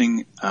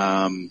interesting,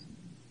 that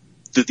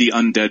the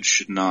undead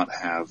should not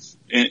have,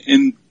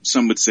 and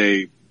some would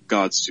say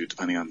gods too,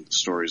 depending on the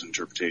stories and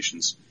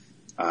interpretations.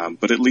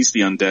 But at least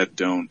the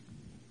undead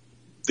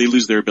they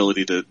lose their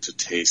ability to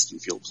taste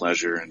and feel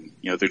pleasure, and,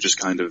 they're just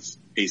kind of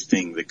a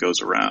thing that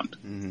goes around.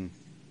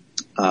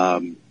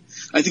 Mm-hmm.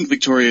 I think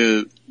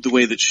Victoria, the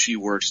way that she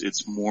works,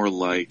 it's more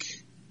like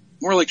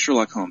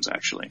Sherlock Holmes,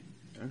 actually.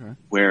 Okay.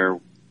 Where,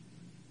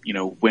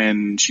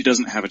 when she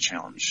doesn't have a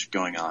challenge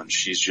going on,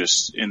 she's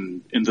just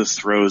in the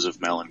throes of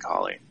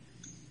melancholy.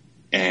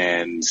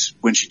 And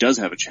when she does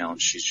have a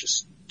challenge, she's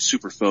just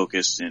super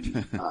focused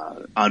and,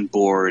 on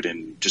board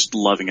and just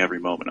loving every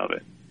moment of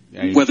it.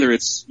 Yeah, whether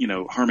it's,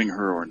 harming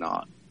her or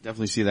not.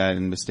 Definitely see that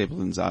in Miss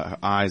Stapleton's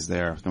eyes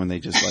there when they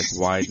just like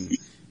widen.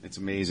 It's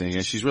amazing.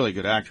 And she's a really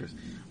good actress.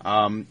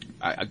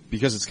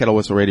 Because it's Kettle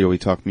Whistle Radio, we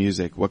talk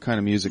music. What kind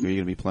of music are you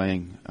going to be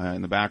playing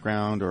in the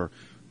background or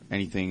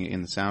anything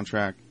in the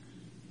soundtrack?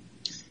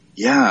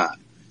 Yeah.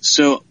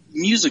 So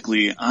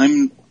musically,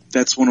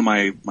 that's one of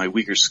my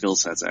weaker skill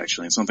sets,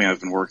 actually. It's something I've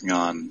been working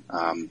on,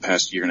 the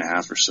past year and a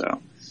half or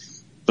so.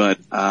 But,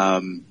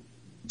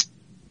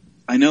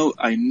 I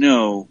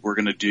know we're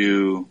gonna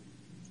do,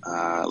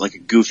 like a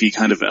goofy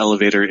kind of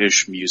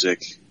elevator-ish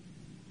music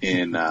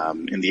in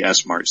the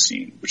S-Mart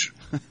scene, which,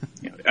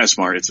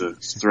 S-Mart, it's a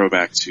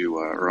throwback to,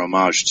 or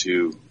homage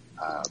to,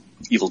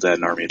 Evil Dead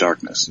and Army of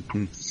Darkness.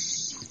 Mm-hmm.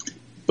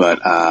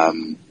 But,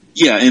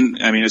 yeah,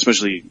 and I mean,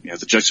 especially,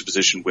 the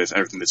juxtaposition with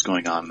everything that's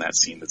going on in that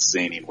scene that's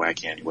zany and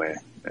wacky anyway.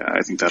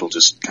 I think that'll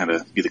just kind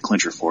of be the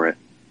clincher for it.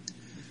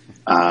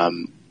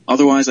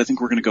 Otherwise, I think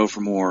we're gonna go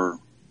for more,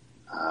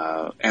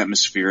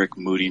 atmospheric,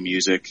 moody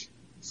music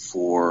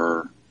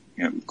for,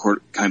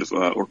 kind of,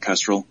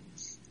 orchestral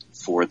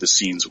for the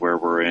scenes where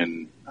we're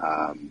in,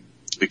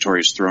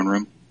 Victoria's throne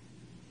room.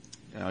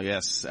 Oh,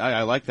 yes.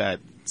 I like that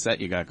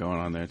set you got going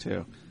on there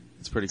too.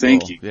 It's pretty cool.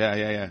 Thank you.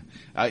 Yeah.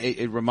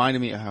 It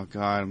reminded me, oh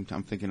God,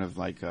 I'm thinking of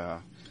like,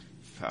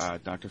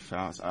 Dr.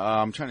 Faust.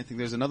 I'm trying to think,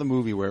 there's another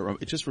movie where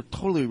it just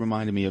totally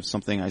reminded me of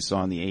something I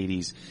saw in the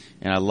 80s,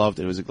 and I loved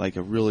it. It was like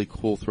a really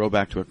cool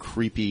throwback to a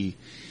creepy,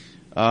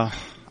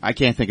 I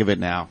can't think of it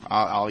now.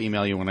 I'll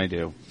email you when I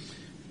do.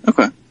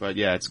 Okay. But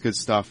yeah, it's good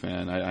stuff,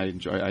 man. I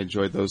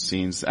enjoyed those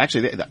scenes.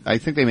 Actually, I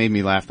think they made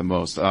me laugh the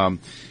most.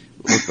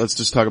 Let's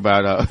just talk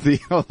about,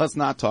 let's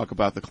not talk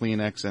about the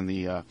Kleenex and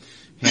the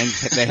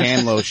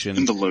hand lotion.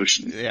 And the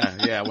lotion.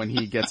 Yeah, when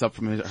he gets up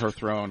from her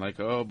throne, like,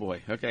 oh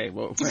boy, okay,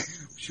 well,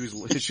 she was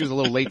a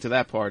little late to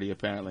that party,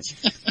 apparently.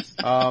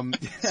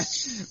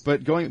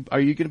 But are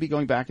you going to be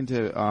going back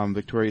into,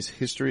 Victoria's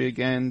history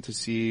again to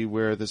see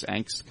where this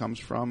angst comes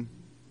from?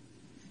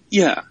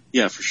 Yeah,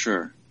 for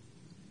sure.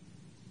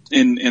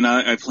 And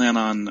I plan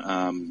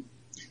on,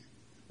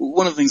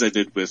 one of the things I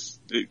did with,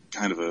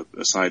 kind of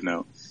a side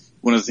note,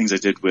 one of the things I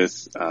did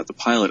with, the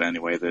pilot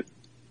anyway, that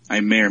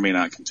I may or may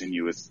not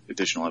continue with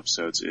additional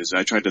episodes, is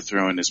I tried to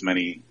throw in as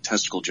many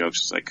testicle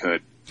jokes as I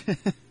could.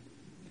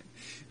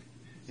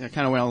 Yeah,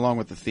 kind of went along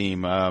with the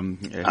theme.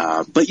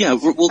 But yeah,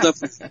 we'll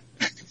definitely.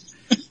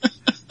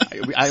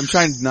 I'm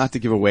trying not to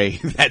give away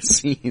that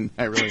scene.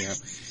 I really am.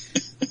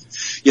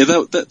 Yeah,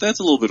 that's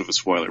a little bit of a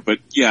spoiler, but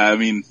yeah, I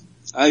mean,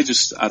 I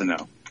don't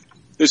know.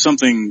 There's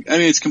something, I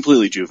mean, it's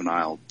completely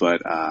juvenile,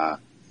 but I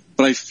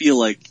feel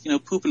like,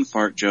 poop and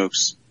fart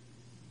jokes,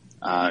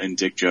 and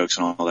dick jokes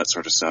and all that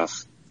sort of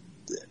stuff,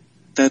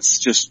 that's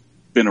just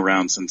been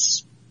around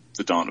since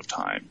the dawn of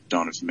time,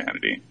 dawn of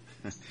humanity.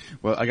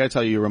 Well, I gotta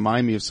tell you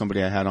remind me of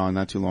somebody I had on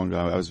not too long ago.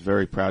 I was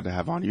very proud to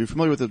have on. You're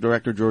familiar with the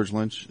director Joe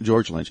Lynch?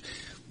 George Lynch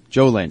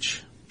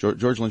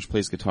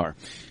plays guitar.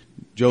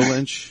 Joe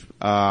Lynch,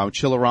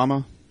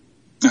 Chillerama.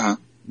 Uh-huh.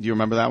 Do you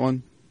remember that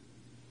one?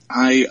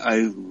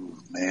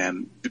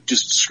 Man,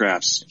 just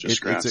scraps.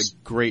 Scraps. It's a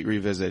great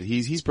revisit.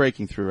 He's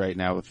breaking through right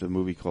now with the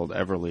movie called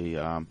Everly,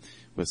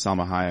 with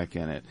Salma Hayek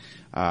in it.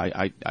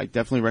 I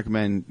definitely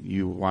recommend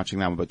you watching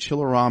that one. But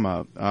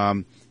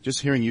Chillerama,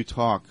 just hearing you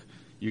talk,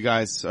 you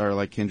guys are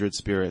like kindred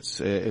spirits.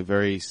 A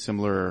very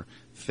similar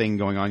thing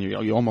going on.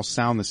 You almost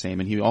sound the same,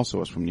 and he also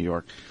is from New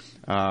York.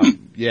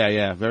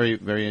 Yeah, very,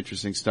 very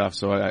interesting stuff.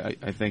 So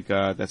I think,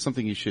 that's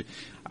something you should,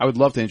 I would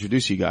love to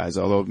introduce you guys,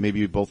 although maybe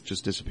you both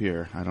just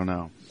disappear. I don't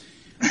know.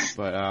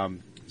 But,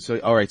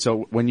 alright,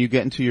 so when you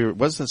get into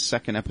what's the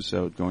second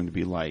episode going to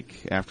be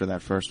like after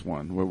that first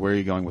one? Where are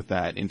you going with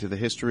that? Into the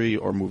history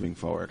or moving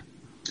forward?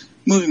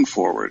 Moving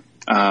forward.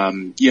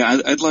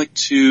 I'd like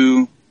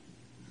to,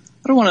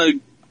 I don't want to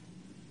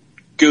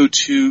go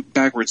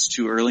backwards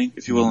too early,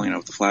 if you will,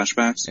 with the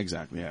flashbacks.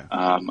 Exactly, yeah.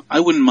 I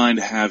wouldn't mind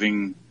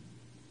having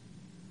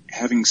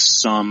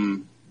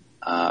some,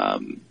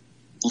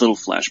 little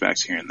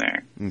flashbacks here and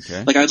there.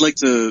 Okay. Like, I'd like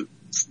to,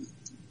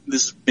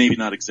 this is maybe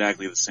not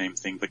exactly the same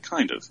thing, but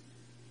kind of.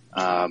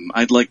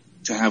 I'd like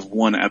to have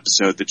one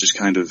episode that just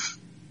kind of,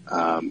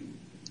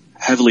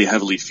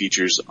 heavily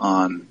features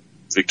on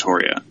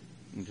Victoria.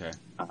 Okay.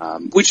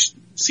 Which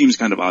seems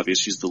kind of obvious.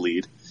 She's the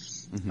lead.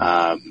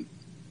 Mm-hmm.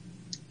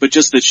 But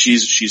just that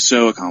she's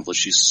so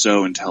accomplished, she's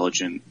so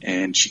intelligent,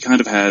 and she kind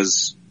of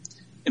has,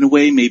 in a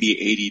way, maybe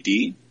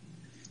ADD.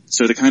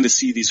 So to kind of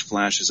see these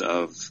flashes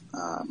of,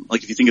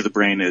 like if you think of the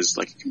brain as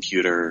like a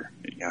computer,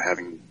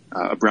 having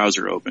a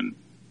browser open,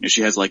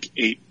 she has like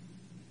 8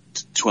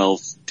 to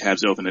 12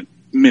 tabs open at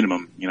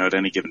minimum, at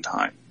any given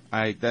time.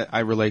 I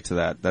relate to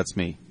that. That's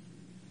me.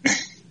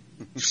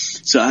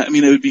 So, I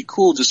mean, it would be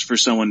cool just for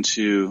someone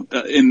to,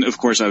 and of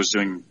course I was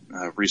doing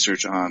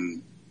research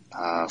on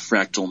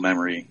fractal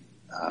memory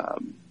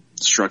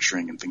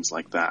structuring and things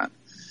like that,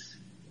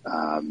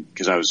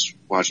 because I was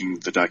watching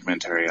the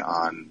documentary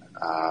on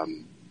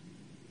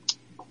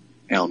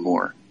Alan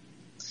Moore.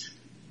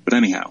 But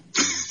anyhow,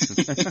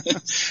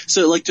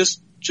 so like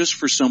just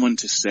for someone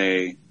to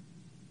say,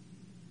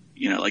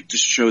 like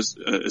just shows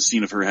a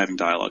scene of her having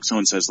dialogue.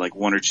 Someone says like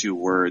 1 or 2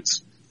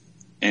 words,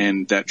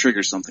 and that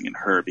triggers something in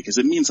her because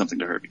it means something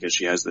to her because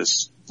she has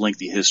this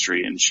lengthy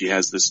history and she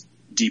has this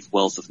deep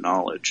wealth of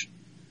knowledge.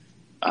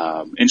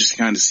 And just to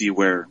kind of see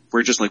where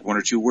just like 1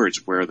 or 2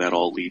 words, where that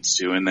all leads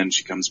to, and then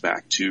she comes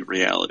back to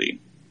reality.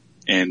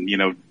 And,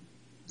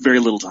 very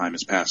little time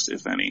has passed,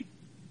 if any.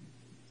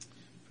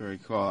 Very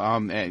cool.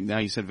 And now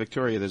you said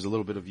Victoria, there's a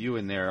little bit of you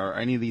in there. Are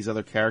any of these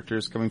other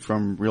characters coming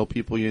from real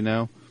people you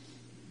know?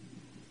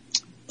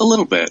 A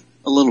little bit.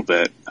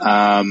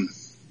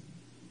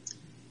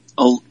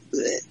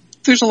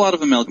 There's a lot of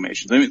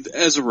amalgamations. I mean,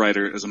 as a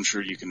writer, as I'm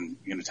sure you can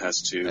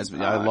attest to.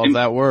 I love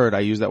that word. I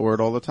use that word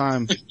all the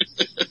time.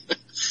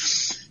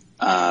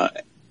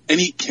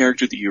 Any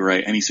character that you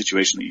write, any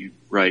situation that you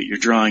write, you're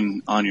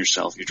drawing on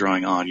yourself. You're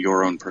drawing on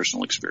your own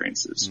personal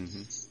experiences.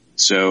 Mm-hmm.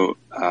 So,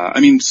 I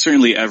mean,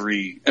 certainly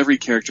every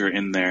character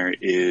in there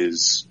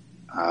is,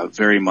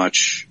 very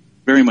much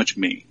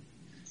me.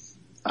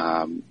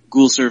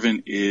 Ghoul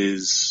Servant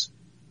his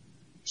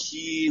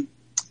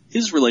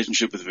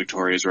relationship with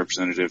Victoria is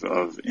representative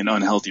of an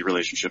unhealthy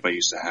relationship I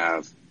used to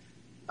have,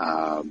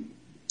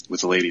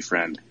 with a lady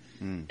friend.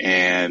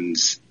 And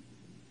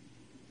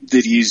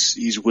that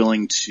he's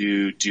willing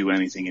to do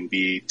anything and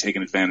be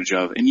taken advantage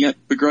of, and yet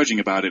begrudging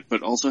about it,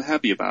 but also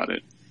happy about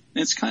it.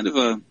 And it's kind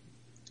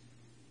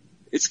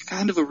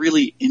of a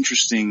really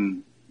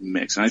interesting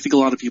mix. And I think a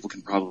lot of people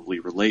can probably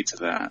relate to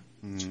that.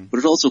 But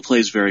it also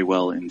plays very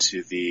well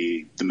into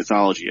the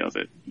mythology of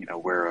it,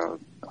 where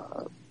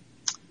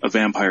a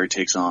vampire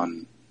takes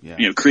on,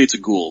 creates a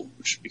ghoul,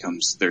 which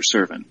becomes their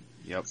servant.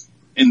 Yep.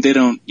 And they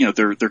don't,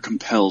 they're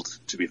compelled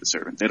to be the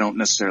servant. They don't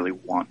necessarily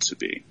want to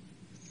be.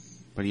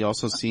 But he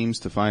also seems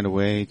to find a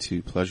way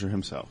to pleasure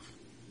himself.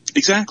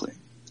 Exactly.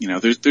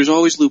 There's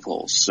always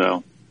loopholes.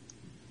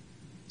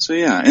 So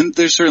yeah, and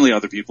there's certainly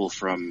other people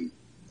from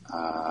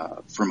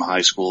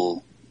high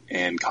school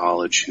and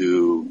college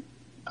who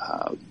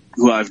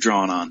I've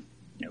drawn on,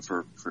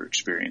 for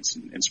experience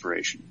and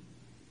inspiration.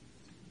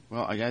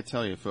 Well, I gotta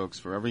tell you, folks,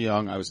 Forever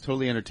Young, I was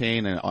totally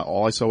entertained, and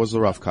all I saw was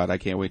the rough cut. I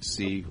can't wait to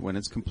see when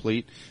it's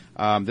complete.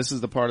 This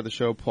is the part of the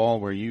show, Paul,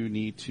 where you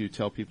need to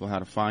tell people how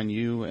to find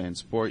you and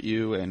support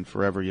you and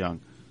Forever Young.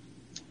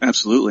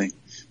 Absolutely.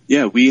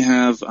 Yeah, we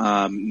have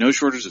no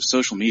shortage of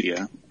social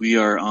media. We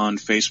are on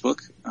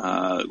Facebook.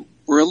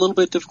 We're a little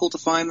bit difficult to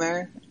find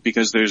there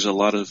because there's a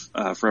lot of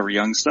Forever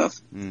Young stuff,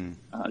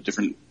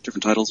 different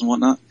titles and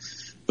whatnot.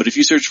 But if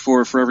you search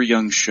for Forever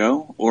Young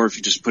Show, or if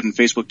you just put in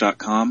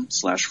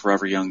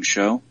facebook.com/Forever Young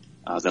Show,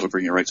 that'll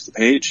bring you right to the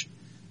page.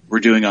 We're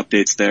doing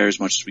updates there as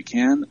much as we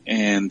can.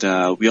 And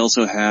we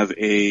also have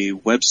a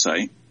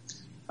website,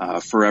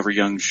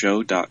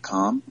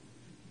 foreveryoungshow.com,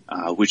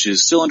 which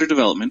is still under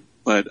development,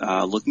 but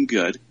looking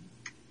good.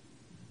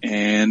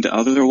 And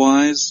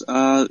otherwise,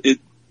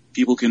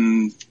 people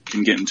can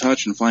get in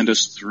touch and find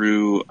us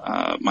through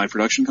my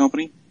production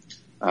company,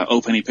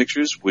 O Penny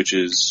Pictures, which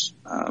is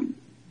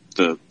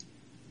the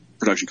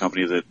production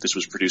company that this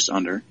was produced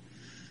under,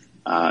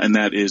 and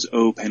that is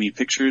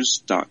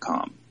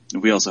opennypictures.com.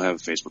 And we also have a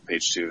Facebook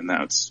page too, and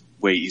that's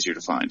way easier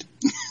to find.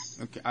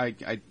 Okay,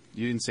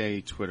 you didn't say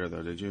Twitter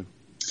though, did you?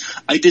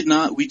 I did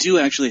not. We do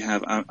actually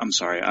have. I'm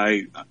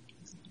sorry.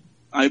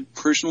 I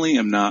personally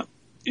am not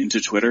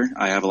into Twitter.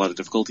 I have a lot of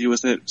difficulty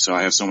with it, so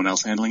I have someone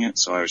else handling it,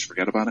 so I always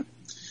forget about it.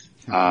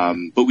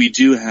 But we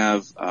do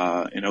have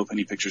an O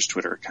Penny Pictures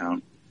Twitter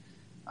account.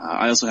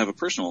 I also have a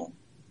personal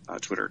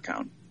Twitter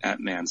account at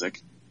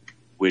Nanzik,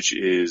 which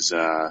is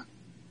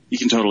you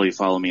can totally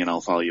follow me and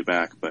I'll follow you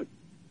back, but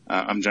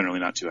I'm generally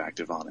not too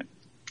active on it.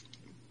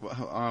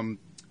 Well,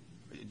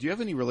 do you have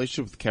any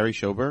relationship with Carrie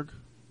Sjoberg?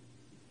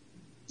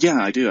 Yeah,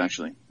 I do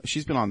actually.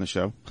 She's been on the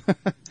show.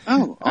 Oh,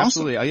 awesome.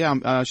 Absolutely.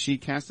 Yeah, she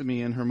casted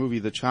me in her movie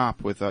The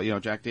Chop with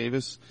Jack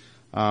Davis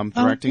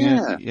directing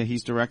it. Yeah,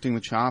 he's directing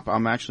The Chop.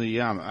 I'm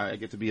actually I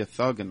get to be a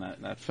thug in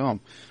that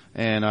film.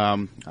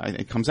 And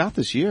it comes out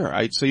this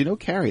year. So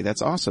Carrie,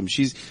 that's awesome.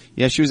 She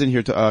was in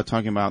here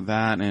talking about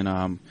that,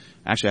 and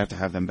actually I have to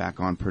have them back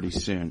on pretty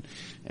soon.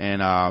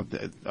 And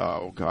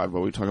oh god, what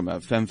were we talking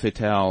about? Femme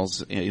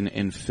fatales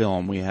in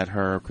film. We had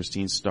her,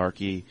 Christine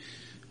Starkey.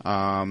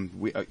 Do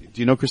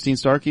you know Christine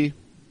Starkey?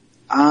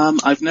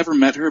 I've never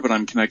met her, but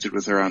I'm connected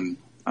with her on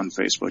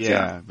Facebook.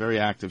 Yeah, very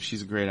active.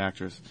 She's a great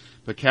actress.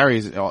 But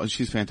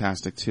she's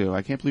fantastic too.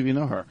 I can't believe you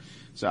know her.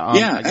 So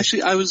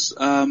actually, I was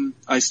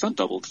I stunt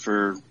doubled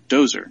for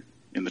Dozer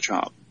in The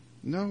Chop.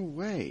 No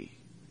way.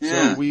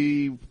 Yeah. So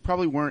we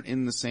probably weren't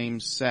in the same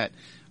set.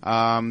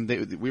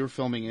 We were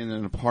filming in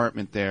an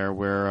apartment there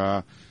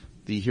where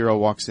the hero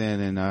walks in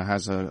and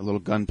has a little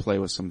gunplay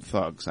with some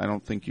thugs. I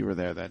don't think you were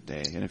there that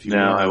day. And if you were,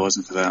 I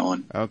wasn't for that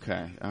one.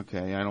 Okay. I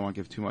don't want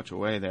to give too much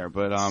away there,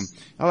 but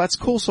that's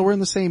cool. So we're in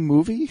the same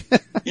movie?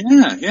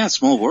 Yeah,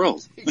 small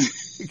world.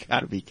 You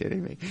gotta be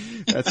kidding me.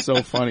 That's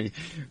so funny.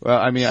 Well,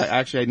 I mean,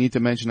 I need to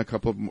mention a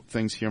couple of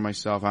things here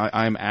myself.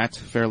 I'm at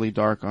Fairly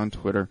Dark on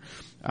Twitter.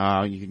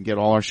 You can get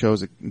all our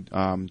shows at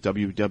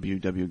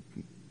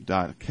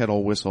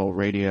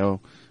www.kettlewhistleradio.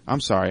 I'm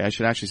sorry, I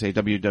should actually say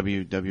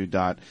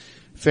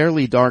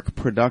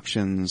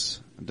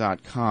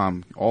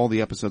www.fairlydarkproductions.com. All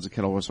the episodes of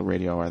Kettle Whistle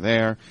Radio are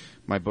there.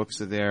 My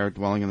books are there.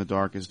 Dwelling in the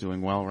Dark is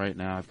doing well right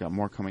now. I've got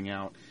more coming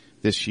out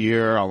this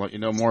year. I'll let you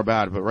know more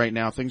about it. But right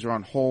now, things are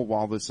on hold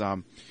while this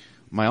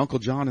My Uncle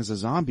John is a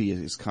Zombie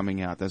is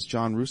coming out. That's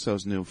John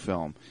Russo's new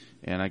film,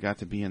 and I got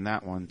to be in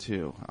that one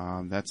too.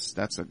 It's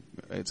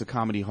a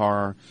comedy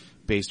horror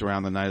based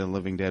around the Night of the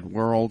Living Dead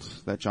world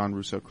that John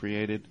Russo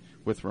created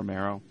with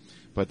Romero.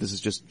 But this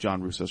is just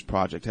John Russo's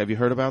project. Have you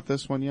heard about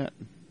this one yet?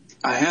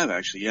 I have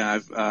actually. Yeah,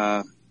 I've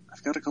got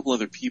a couple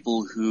other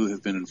people who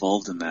have been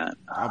involved in that.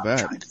 I'll bet.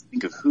 I'm trying to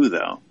think of who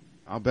though.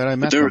 I'll bet I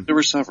met them. There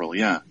were several.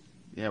 Yeah.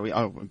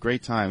 Yeah,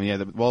 great time. Yeah,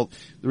 the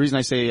reason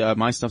I say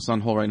my stuff's on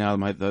hold right now,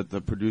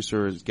 the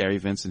producer is Gary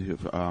Vincent, who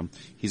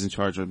he's in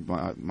charge of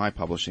my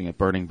publishing at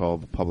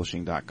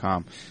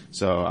burningbulbpublishing.com.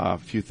 So a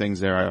few things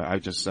there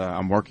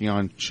I'm working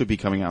on, should be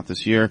coming out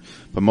this year,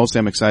 but mostly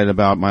I'm excited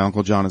about My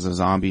Uncle John is a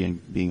Zombie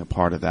and being a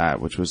part of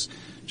that, which was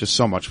just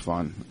so much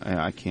fun.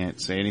 I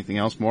can't say anything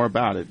else more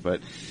about it,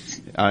 but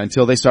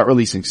until they start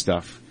releasing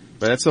stuff.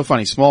 But that's so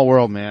funny. Small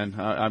world, man.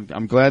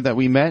 I'm glad that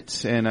we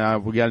met,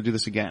 and we got to do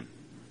this again.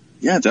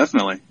 Yeah,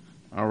 definitely.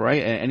 All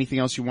right. Anything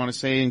else you want to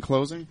say in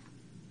closing?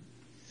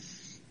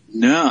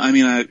 No, I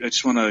mean, I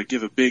just want to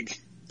give a big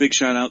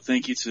shout out.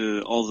 Thank you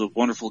to all the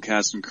wonderful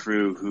cast and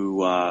crew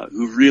who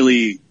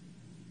really,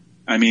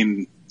 I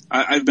mean,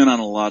 I've been on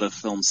a lot of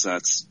film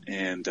sets,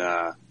 and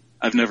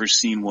I've never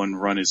seen one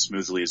run as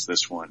smoothly as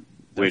this one,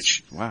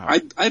 which wow.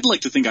 I'd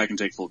like to think I can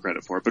take full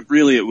credit for, but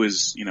really it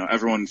was,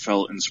 everyone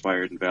felt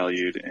inspired and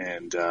valued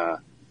and,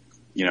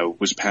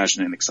 was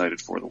passionate and excited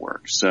for the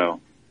work.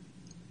 So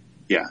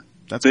yeah.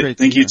 That's great.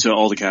 Thank you to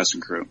all the cast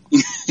and crew.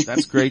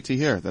 That's great to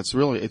hear.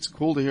 It's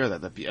cool to hear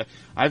that.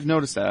 I've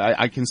noticed that.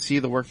 I can see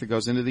the work that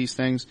goes into these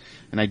things,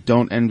 and I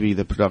don't envy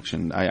the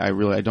production. I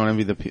don't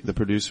envy the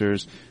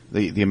producers,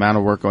 the amount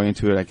of work going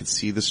into it. I can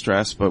see the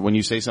stress, but when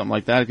you say something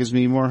like that, it gives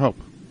me more hope.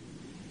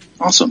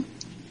 Awesome.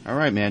 All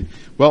right, man.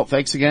 Well,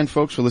 thanks again,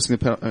 folks, for listening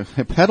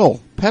to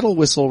Pedal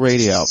Whistle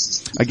Radio.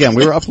 Again,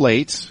 we were up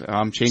late.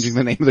 I'm changing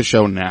the name of the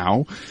show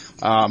now.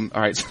 All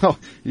right, so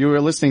you were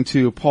listening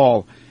to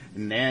Paul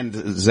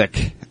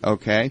Nandzik,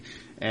 okay?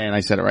 And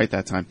I said it right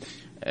that time.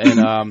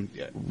 And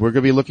we're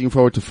gonna be looking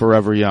forward to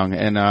Forever Young.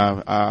 And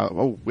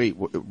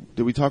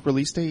did we talk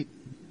release date?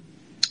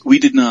 We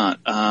did not.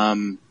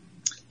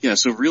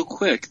 So real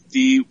quick,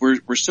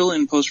 we're still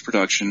in post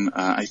production.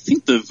 I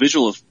think the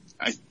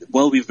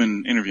we've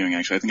been interviewing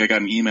actually. I think I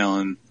got an email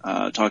and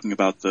talking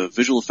about the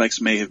visual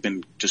effects may have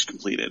been just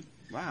completed.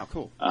 Wow,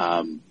 cool.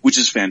 Which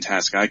is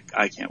fantastic.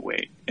 I can't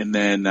wait. And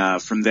then,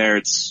 from there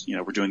it's,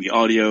 we're doing the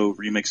audio,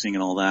 remixing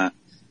and all that.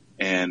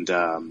 And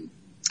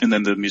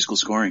then the musical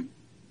scoring.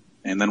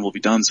 And then we'll be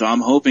done. So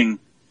I'm hoping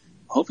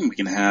we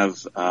can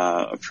have,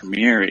 a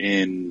premiere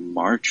in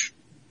March.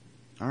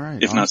 All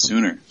right. If not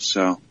sooner.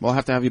 So. We'll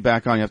have to have you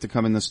back on. You have to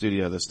come in the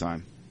studio this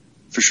time.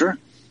 For sure.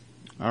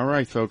 All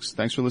right, folks.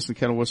 Thanks for listening to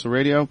Kettle Whistle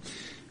Radio.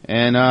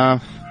 And,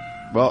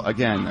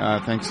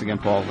 thanks again,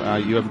 Paul.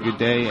 You have a good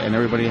day, and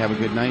everybody have a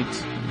good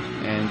night.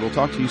 And we'll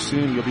talk to you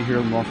soon. You'll be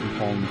hearing more from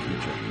Paul in the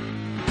future.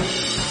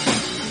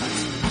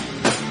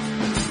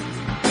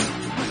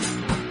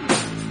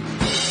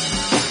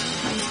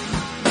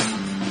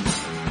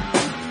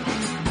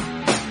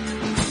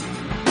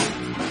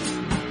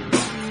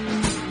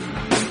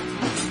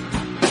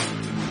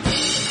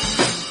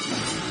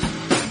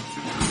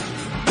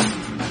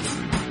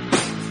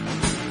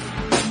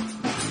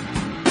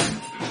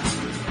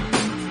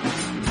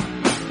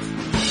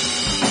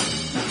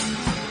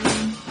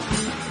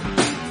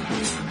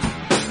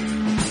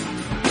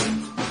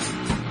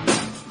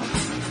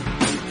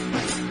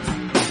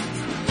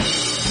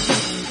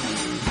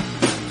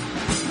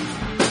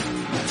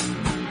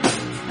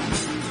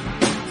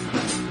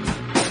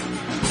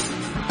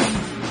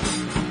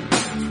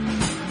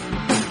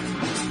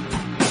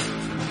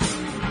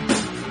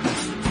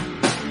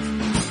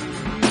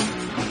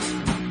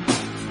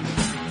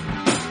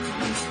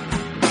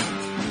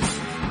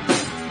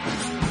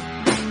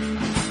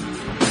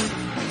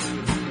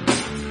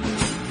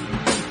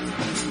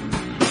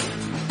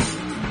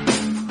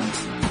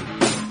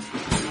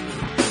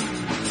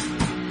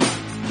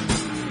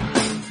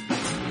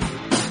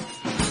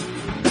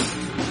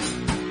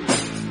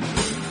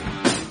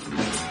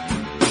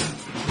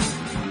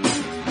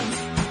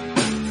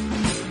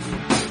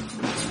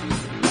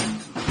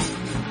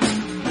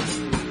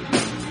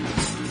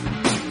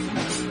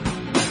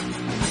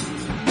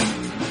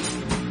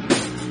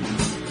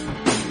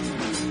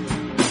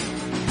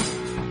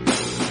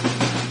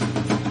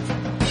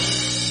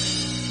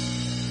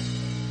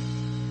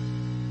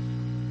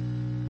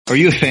 Are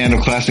you a fan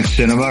of classic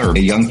cinema or a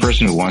young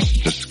person who wants to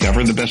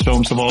discover the best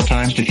films of all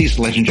time? Do these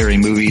legendary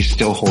movies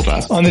still hold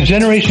up? On the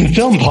Generation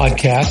Film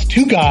Podcast,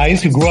 two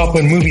guys who grew up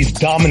when movies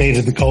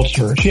dominated the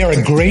culture share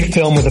a great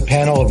film with a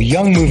panel of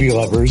young movie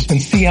lovers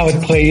and see how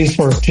it plays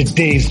for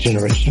today's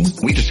generation.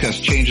 We discuss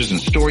changes in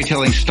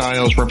storytelling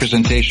styles,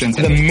 representation,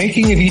 the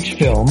making of each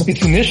film,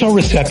 its initial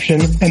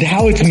reception, and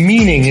how its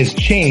meaning has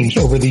changed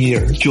over the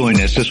years. Join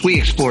us as we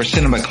explore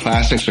cinema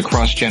classics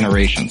across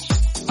generations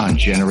on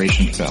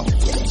Generation Film.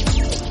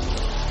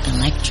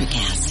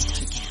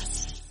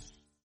 Electricast.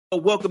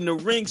 Welcome to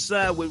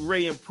Ringside with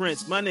Ray and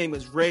Prince. My name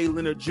is Ray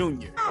Leonard Jr. Oh,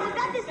 is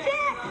that the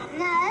set?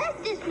 No,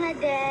 that's just my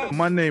dad.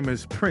 My name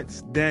is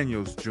Prince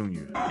Daniels Jr.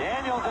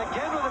 Daniels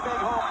again with a big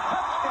home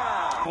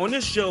touchdown. On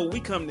this show, we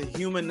come to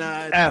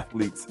humanize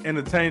athletes,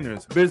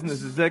 entertainers,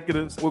 business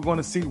executives. We're going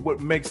to see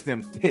what makes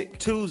them tick.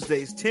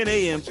 Tuesdays, 10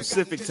 a.m.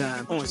 Pacific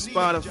time on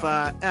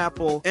Spotify,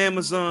 Apple,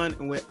 Amazon,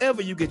 and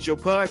wherever you get your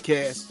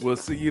podcasts. We'll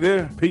see you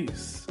there.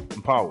 Peace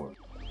and power.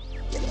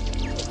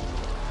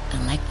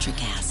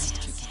 Electricast.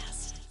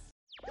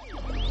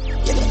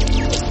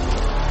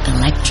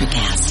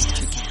 Electricast.